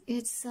goodness.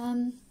 It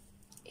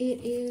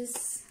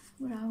is,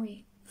 what are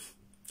we?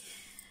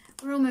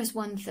 We're almost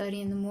 1:30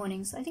 in the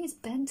morning, so I think it's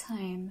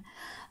bedtime.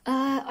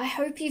 I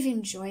hope you've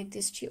enjoyed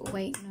this.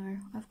 Wait, no,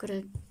 I've got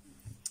to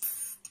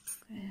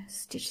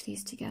stitch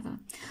these together.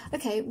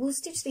 Okay, we'll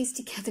stitch these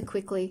together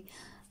quickly.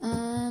 What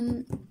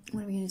are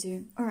we going to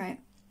do? All right,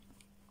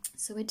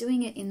 so we're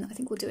doing it in, I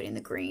think we'll do it in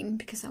the green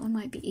because that one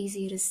might be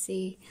easier to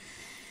see.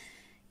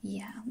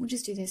 Yeah, we'll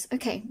just do this.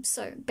 Okay,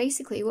 so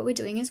basically what we're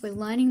doing is we're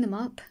lining them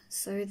up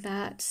so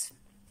that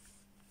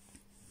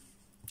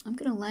I'm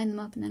going to line them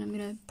up and then I'm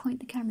going to point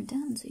the camera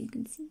down so you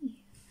can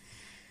see.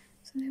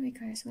 So there we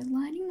go. So we're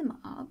lining them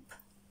up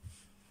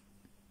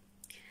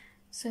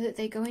so that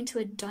they go into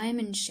a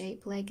diamond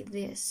shape like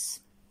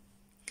this.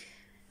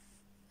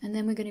 And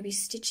then we're going to be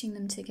stitching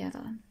them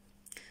together.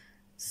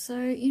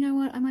 So, you know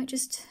what? I'm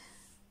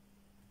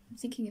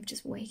thinking of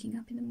just waking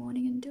up in the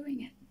morning and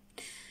doing it.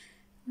 I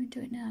won't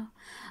do it now.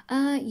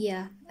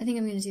 Yeah, I think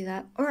I'm going to do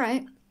that. All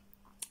right.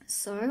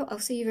 So I'll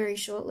see you very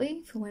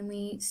shortly for when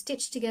we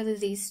stitch together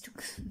these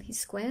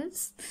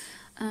squares.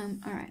 All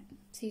right,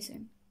 see you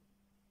soon.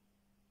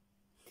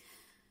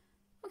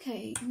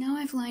 Okay, now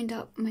I've lined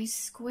up my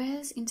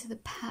squares into the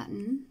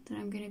pattern that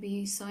I'm going to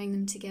be sewing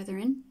them together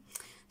in.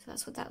 So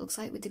that's what that looks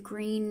like with the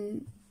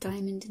green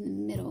diamond in the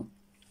middle.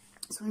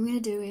 So what I'm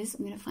going to do is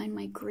I'm going to find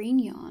my green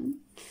yarn,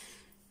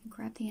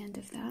 grab the end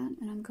of that,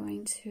 and I'm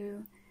going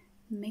to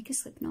make a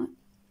slip knot.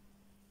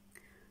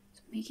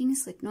 Making a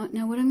slip knot.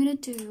 Now what I'm going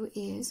to do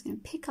is I'm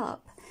going to pick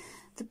up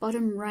the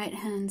bottom right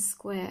hand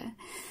square.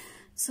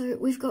 So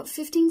we've got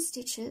 15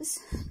 stitches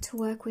to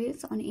work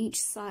with on each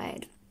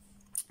side.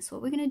 So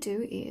what we're going to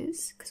do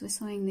is, because we're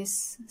sewing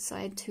this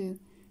side to,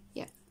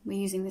 yeah, we're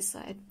using this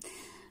side,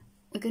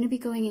 we're going to be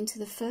going into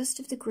the first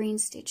of the green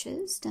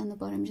stitches down the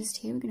bottom just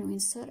here. We're going to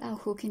insert our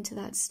hook into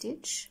that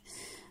stitch.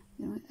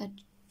 We're going to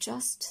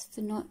adjust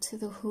the knot to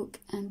the hook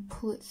and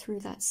pull it through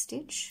that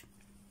stitch.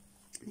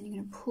 Then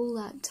you're going to pull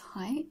that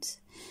tight,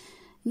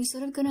 and you're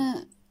sort of going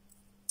to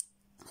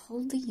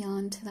hold the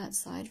yarn to that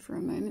side for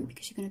a moment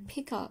because you're going to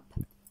pick up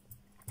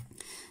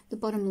the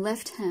bottom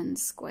left hand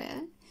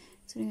square.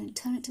 So you're going to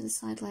turn it to the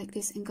side like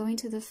this and go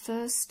into the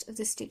first of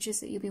the stitches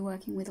that you'll be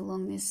working with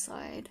along this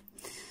side.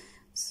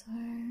 So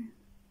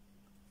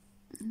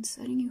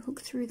inserting your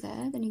hook through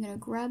there, then you're going to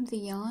grab the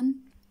yarn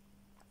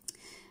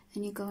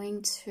and you're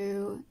going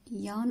to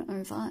yarn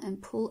over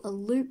and pull a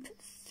loop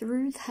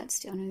through that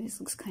stitch. I know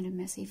this looks kind of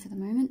messy for the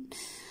moment.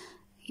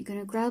 You're going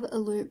to grab a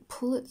loop,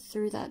 pull it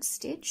through that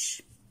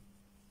stitch.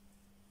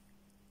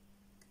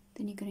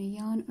 Then you're going to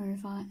yarn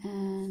over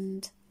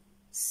and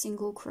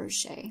single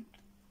crochet.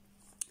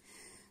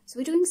 So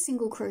we're doing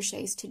single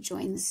crochets to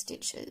join the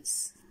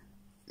stitches.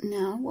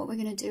 Now what we're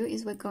going to do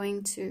is we're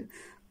going to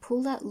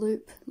pull that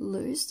loop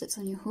loose that's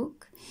on your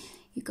hook.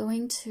 You're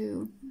going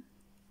to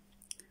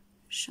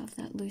shove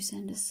that loose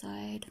end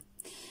aside,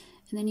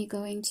 and then you're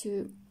going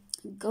to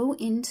go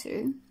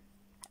into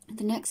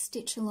the next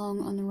stitch along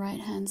on the right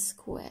hand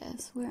square.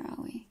 So where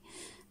are we?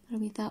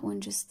 That'll be that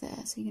one just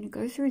there. So you're going to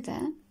go through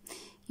there.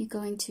 You're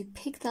going to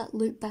pick that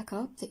loop back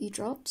up that you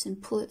dropped and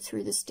pull it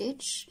through the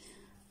stitch.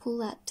 Pull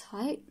that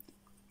tight.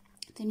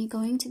 Then you're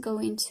going to go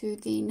into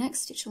the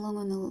next stitch along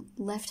on the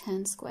left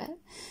hand square.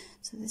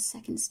 So the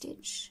second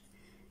stitch.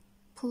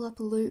 Pull up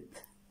a loop,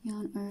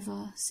 yarn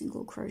over,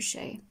 single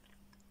crochet.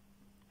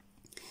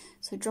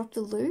 So drop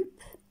the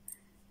loop,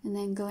 and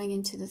then going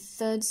into the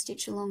third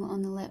stitch along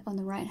on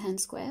the right hand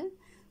square,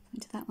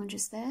 into that one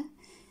just there,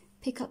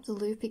 pick up the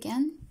loop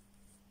again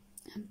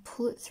and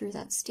pull it through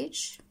that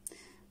stitch,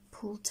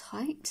 pull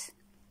tight,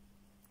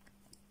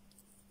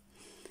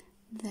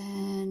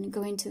 then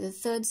go into the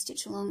third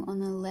stitch along on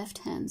the left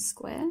hand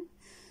square,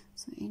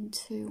 so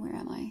into, where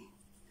am I?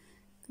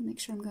 Make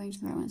sure I'm going to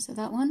the right one, so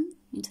that one,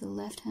 into the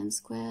left hand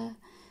square,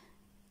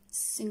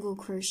 single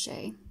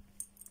crochet.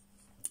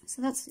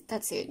 So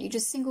that's it. You're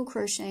just single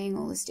crocheting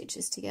all the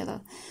stitches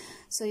together.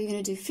 So you're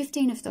going to do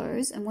 15 of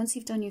those, and once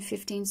you've done your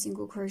 15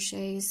 single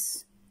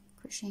crochets,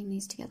 crocheting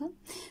these together,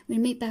 we're going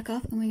to meet back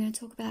up and we're going to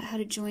talk about how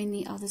to join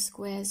the other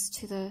squares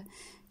to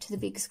the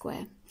big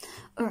square.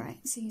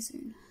 Alright, see you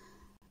soon.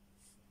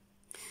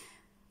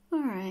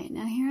 Alright,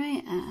 now here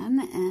I am,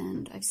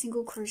 and I've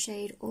single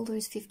crocheted all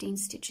those 15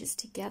 stitches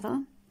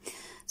together.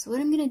 So what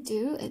I'm going to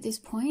do at this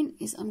point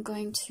is I'm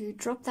going to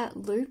drop that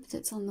loop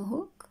that's on the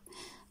hook.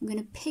 I'm going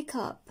to pick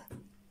up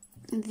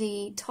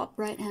the top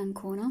right hand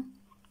corner,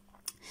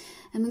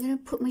 and we're going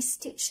to put my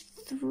stitch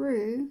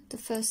through the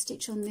first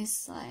stitch on this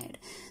side.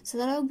 So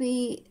that'll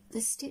be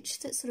the stitch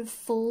that sort of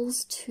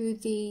falls to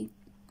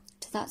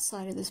that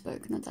side of the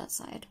spoke, not that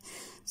side.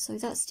 So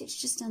that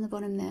stitch just down the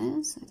bottom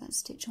there, so that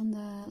stitch on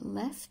the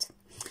left.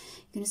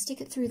 You're going to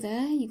stick it through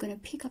there, you're going to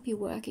pick up your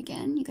work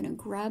again, you're going to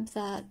grab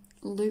that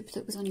loop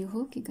that was on your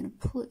hook, you're going to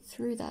pull it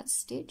through that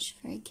stitch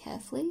very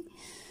carefully.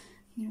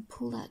 You're going to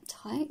pull that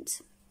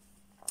tight,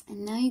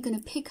 and now you're going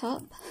to pick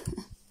up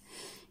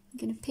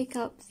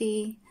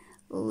the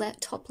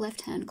top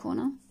left hand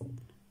corner,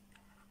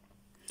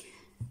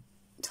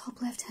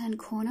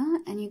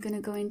 and you're going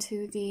to go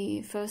into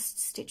the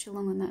first stitch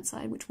along on that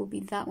side, which will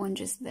be that one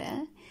just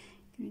there.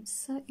 You're going to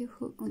insert your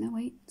hook, oh no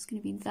wait, it's going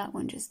to be that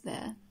one just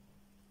there.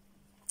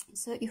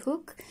 Insert your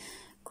hook,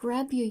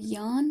 grab your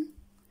yarn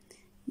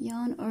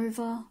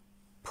over,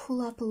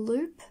 pull up a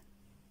loop,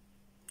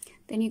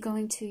 then you're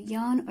going to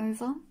yarn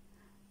over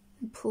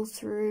and pull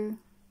through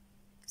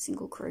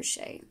single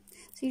crochet.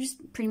 So you're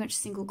just pretty much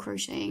single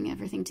crocheting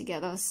everything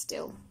together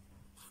still.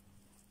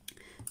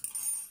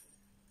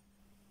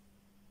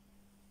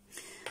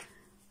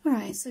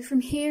 Alright, so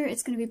from here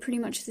it's going to be pretty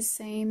much the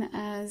same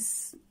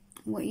as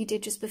what you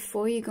did just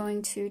before. You're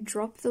going to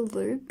drop the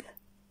loop,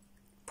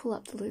 pull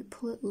up the loop,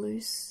 pull it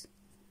loose,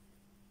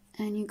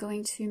 and you're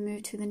going to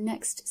move to the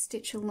next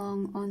stitch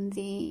along on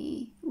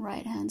the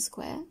right hand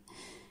square.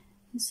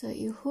 Insert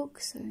your hook,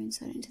 so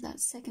insert into that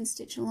second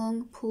stitch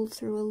along, pull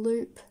through a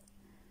loop,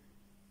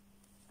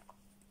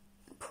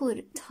 pull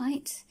it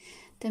tight,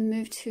 then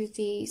move to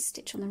the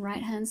stitch on the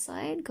right hand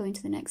side, go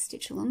into the next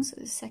stitch along, so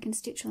the second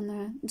stitch on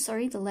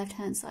the left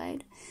hand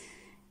side,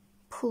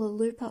 pull a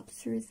loop up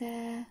through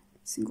there,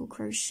 single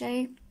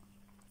crochet,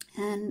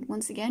 and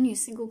once again you're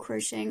single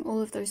crocheting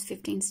all of those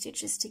 15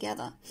 stitches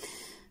together.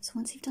 So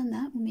once you've done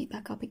that, we'll meet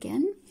back up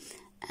again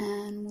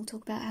and we'll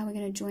talk about how we're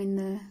going to join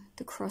the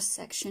cross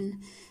section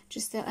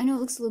just there. I know it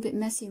looks a little bit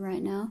messy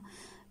right now,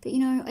 but you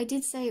know, I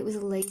did say it was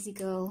a lazy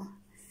girl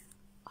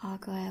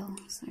Argyle,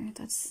 so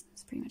that's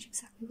pretty much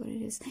exactly what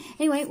it is.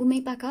 Anyway, we'll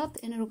meet back up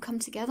and it'll come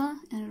together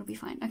and it'll be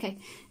fine. Okay,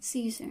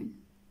 see you soon.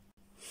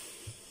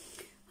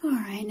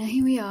 Alright, now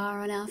here we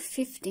are on our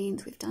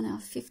 15th. We've done our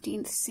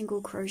 15th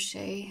single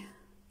crochet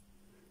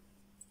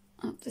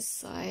up the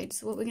side.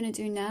 So what we're going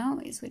to do now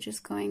is we're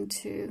just going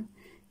to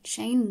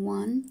chain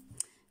one,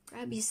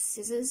 grab your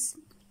scissors,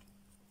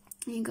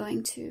 and you're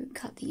going to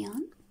cut the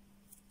yarn,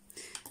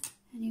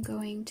 and you're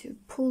going to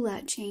pull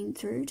that chain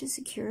through to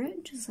secure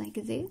it, just like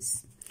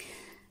this.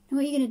 And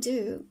what you're going to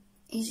do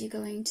is you're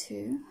going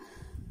to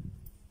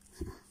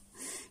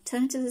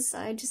turn it to the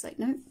side, just like,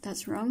 nope,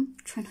 that's wrong.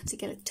 Try not to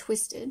get it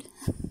twisted.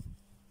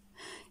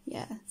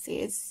 Yeah, see,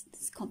 it's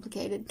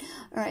complicated.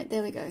 Alright,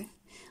 there we go.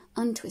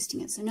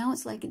 Untwisting it. So now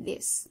it's like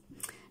this.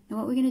 Now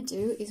what we're going to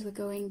do is we're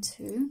going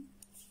to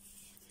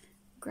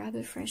grab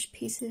a fresh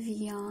piece of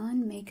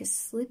yarn, make a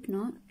slip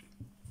knot,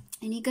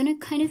 and you're going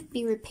to kind of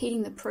be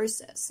repeating the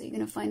process. So you're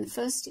going to find the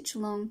first stitch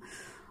along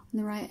on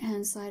the right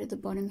hand side at the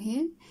bottom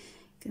here.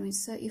 You're going to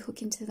insert your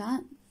hook into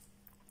that.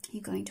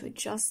 You're going to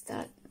adjust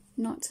that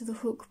knot to the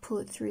hook, pull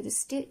it through the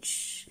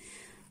stitch,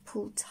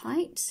 pull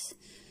tight,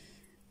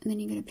 and then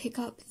you're going to pick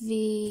up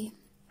the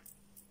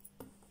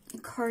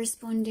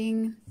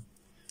corresponding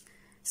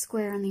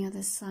square on the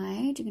other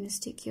side. You're going to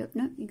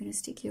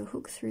stick your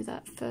hook through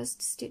that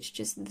first stitch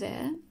just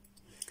there.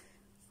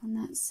 On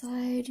that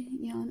side,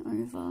 yarn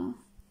over,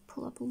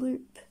 pull up a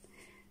loop,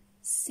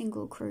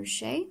 single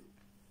crochet,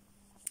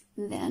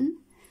 then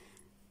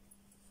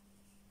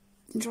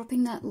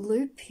dropping that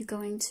loop, you're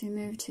going to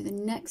move to the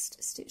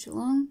next stitch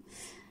along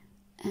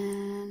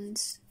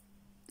and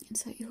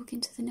insert your hook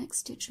into the next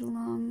stitch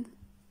along,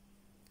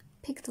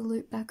 pick the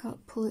loop back up,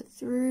 pull it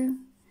through,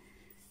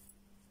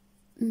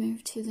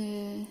 move to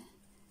the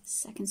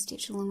second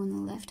stitch along on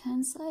the left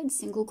hand side,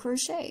 single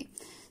crochet.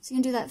 So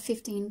you're going to do that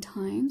 15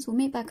 times. We'll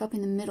meet back up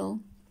in the middle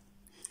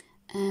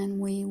and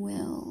we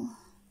will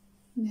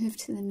move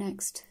to the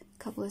next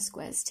couple of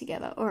squares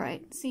together.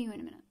 Alright, see you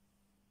in a minute.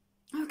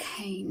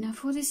 Okay, now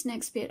for this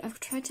next bit,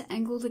 I've tried to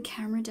angle the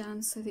camera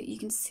down so that you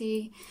can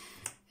see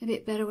a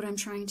bit better what I'm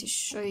trying to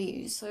show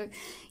you. So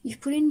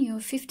you've put in your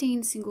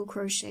 15 single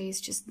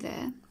crochets just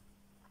there,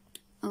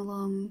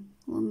 along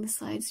the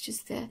sides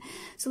just there.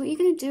 So what you're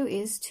going to do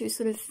is to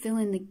sort of fill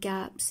in the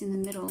gaps in the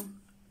middle,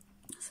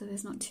 so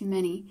there's not too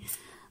many.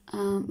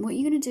 What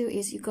you're going to do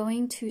is you're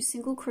going to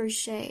single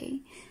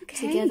crochet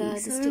together the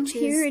stitches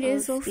here it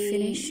is all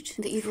finished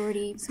that you've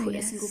already put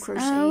a single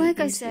crochet like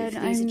into. I said,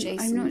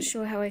 I'm not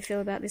sure how I feel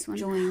about this one.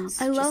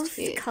 Joins I love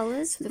the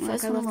colours. So the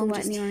first I love the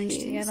white and the orange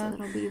together,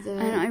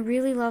 and I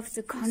really love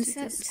the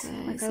concept.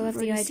 Like I love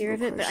the idea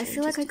of it, but I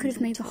feel like I could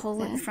have made the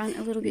hole at the front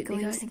a little bit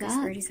bigger. I think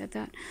I already said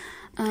that.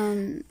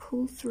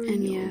 Pull through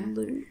your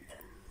loop.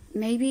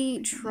 Maybe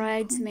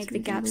tried to make the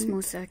gaps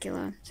more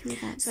circular.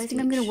 So I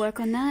think I'm going to work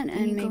on that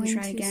and maybe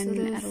try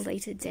again at a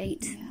later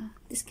date. Yeah,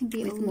 this can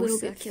be with a more little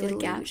circular bit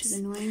fiddly, gaps. which is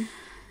annoying.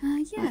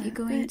 Yeah,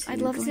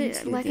 I'd love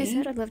to, like I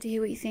said, I'd love to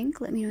hear what you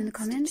think. Let me know in the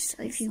comments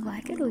if you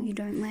like it or you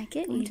don't like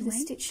it. Either way.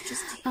 Stitch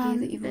just here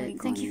that you've already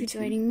gone. Thank you for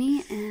joining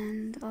me,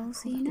 and I'll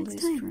see you next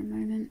time. For a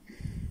moment.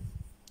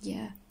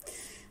 Yeah,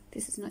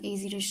 this is not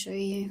easy to show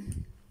you.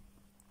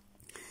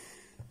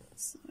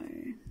 So,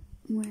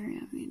 where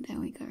are we? There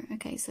we go.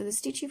 Okay, so the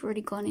stitch you've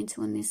already gone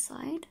into on this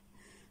side.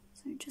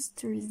 So just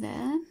through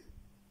there.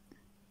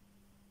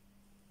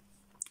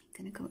 You're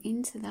going to go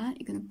into that.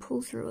 You're going to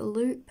pull through a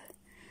loop.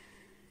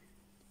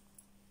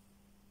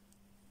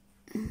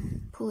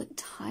 Pull it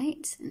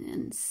tight and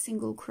then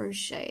single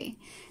crochet.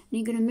 And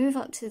you're going to move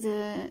up to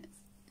the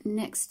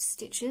next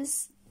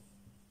stitches.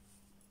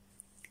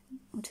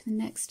 Or to the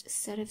next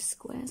set of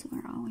squares.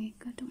 Where are we?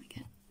 God, don't want to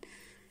get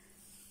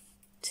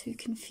too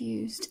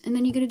confused. And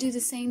then you're going to do the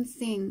same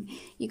thing.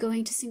 You're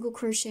going to single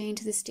crochet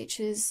into the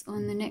stitches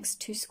on the next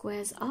 2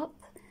 squares up,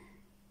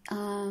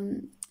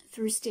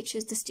 through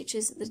stitches, the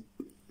stitches that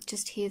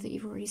just here that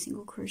you've already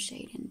single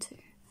crocheted into,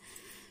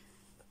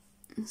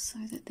 so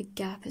that the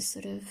gap is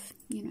sort of,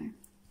 you know.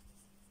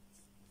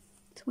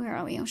 So where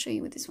are we? I'll show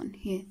you with this one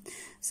here.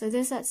 So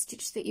there's that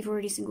stitch that you've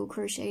already single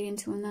crocheted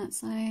into on that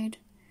side.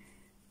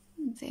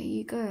 There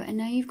you go. And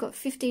now you've got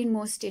 15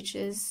 more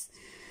stitches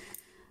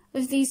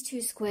of these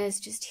 2 squares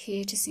just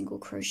here to single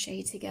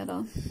crochet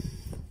together.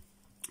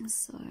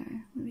 So what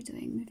are we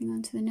doing? Moving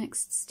on to the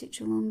next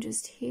stitch along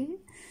just here.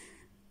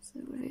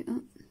 So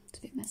oh, it's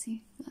a bit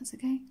messy, but that's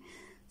okay.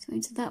 So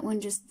into that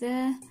one just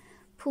there,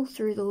 pull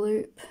through the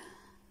loop.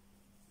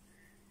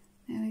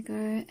 There we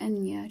go,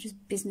 and yeah,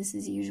 just business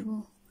as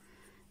usual.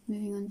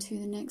 Moving on to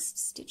the next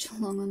stitch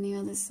along on the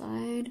other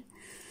side.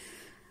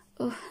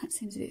 Oh, that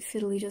seems a bit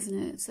fiddly, doesn't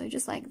it? So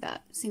just like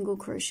that, single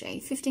crochet,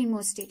 15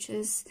 more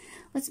stitches.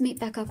 Let's meet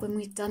back up when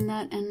we've done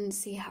that and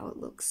see how it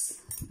looks.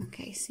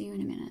 Okay, see you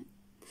in a minute.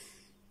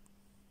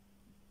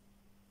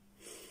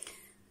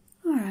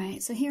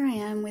 Alright, so here I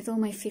am with all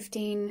my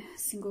 15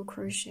 single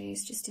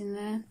crochets just in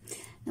there.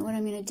 Now what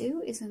I'm going to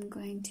do is I'm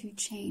going to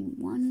chain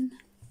 1,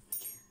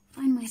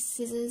 find my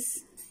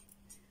scissors,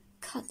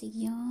 cut the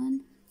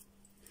yarn,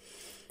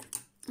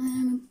 and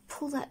I'm going to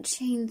pull that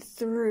chain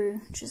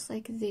through just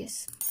like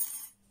this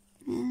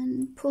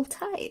and pull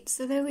tight.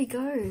 So there we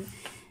go.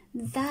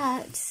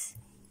 That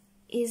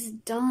is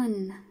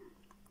done.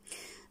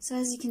 So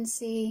as you can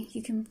see,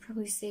 you can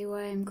probably see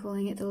why I'm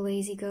calling it the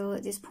lazy girl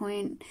at this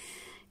point,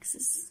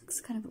 because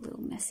it's kind of a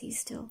little messy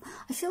still.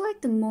 I feel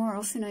like the more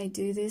often I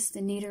do this,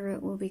 the neater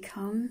it will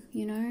become,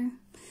 you know,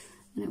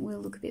 and it will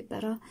look a bit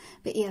better.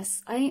 But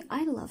yes, I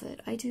love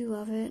it. I do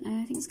love it,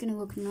 and I think it's going to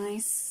look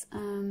nice.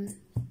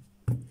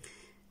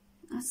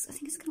 I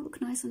think it's going to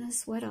look nice on a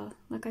sweater,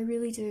 like I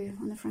really do,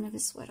 on the front of a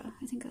sweater.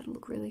 I think that'll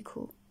look really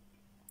cool,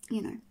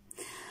 you know.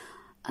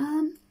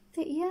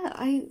 But yeah,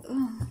 I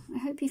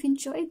hope you've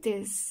enjoyed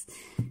this.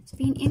 It's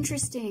been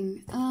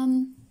interesting.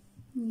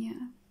 Yeah.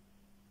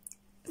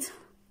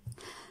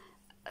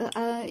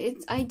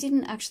 I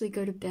didn't actually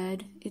go to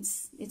bed.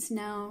 It's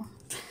now,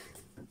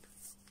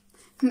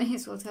 may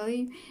as well tell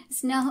you,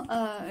 it's now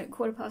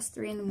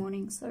 3:15 in the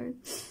morning, so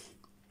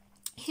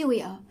here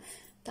we are.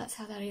 That's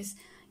how that is.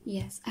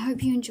 Yes, I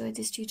hope you enjoyed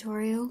this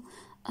tutorial.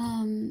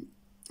 I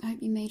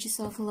hope you made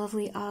yourself a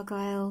lovely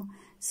Argyle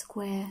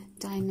square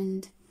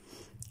diamond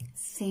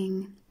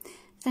thing.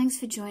 Thanks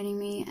for joining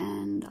me,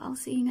 and I'll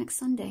see you next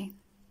Sunday,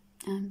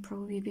 and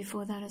probably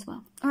before that as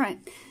well. Alright,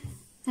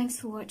 thanks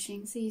for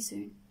watching. See you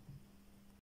soon.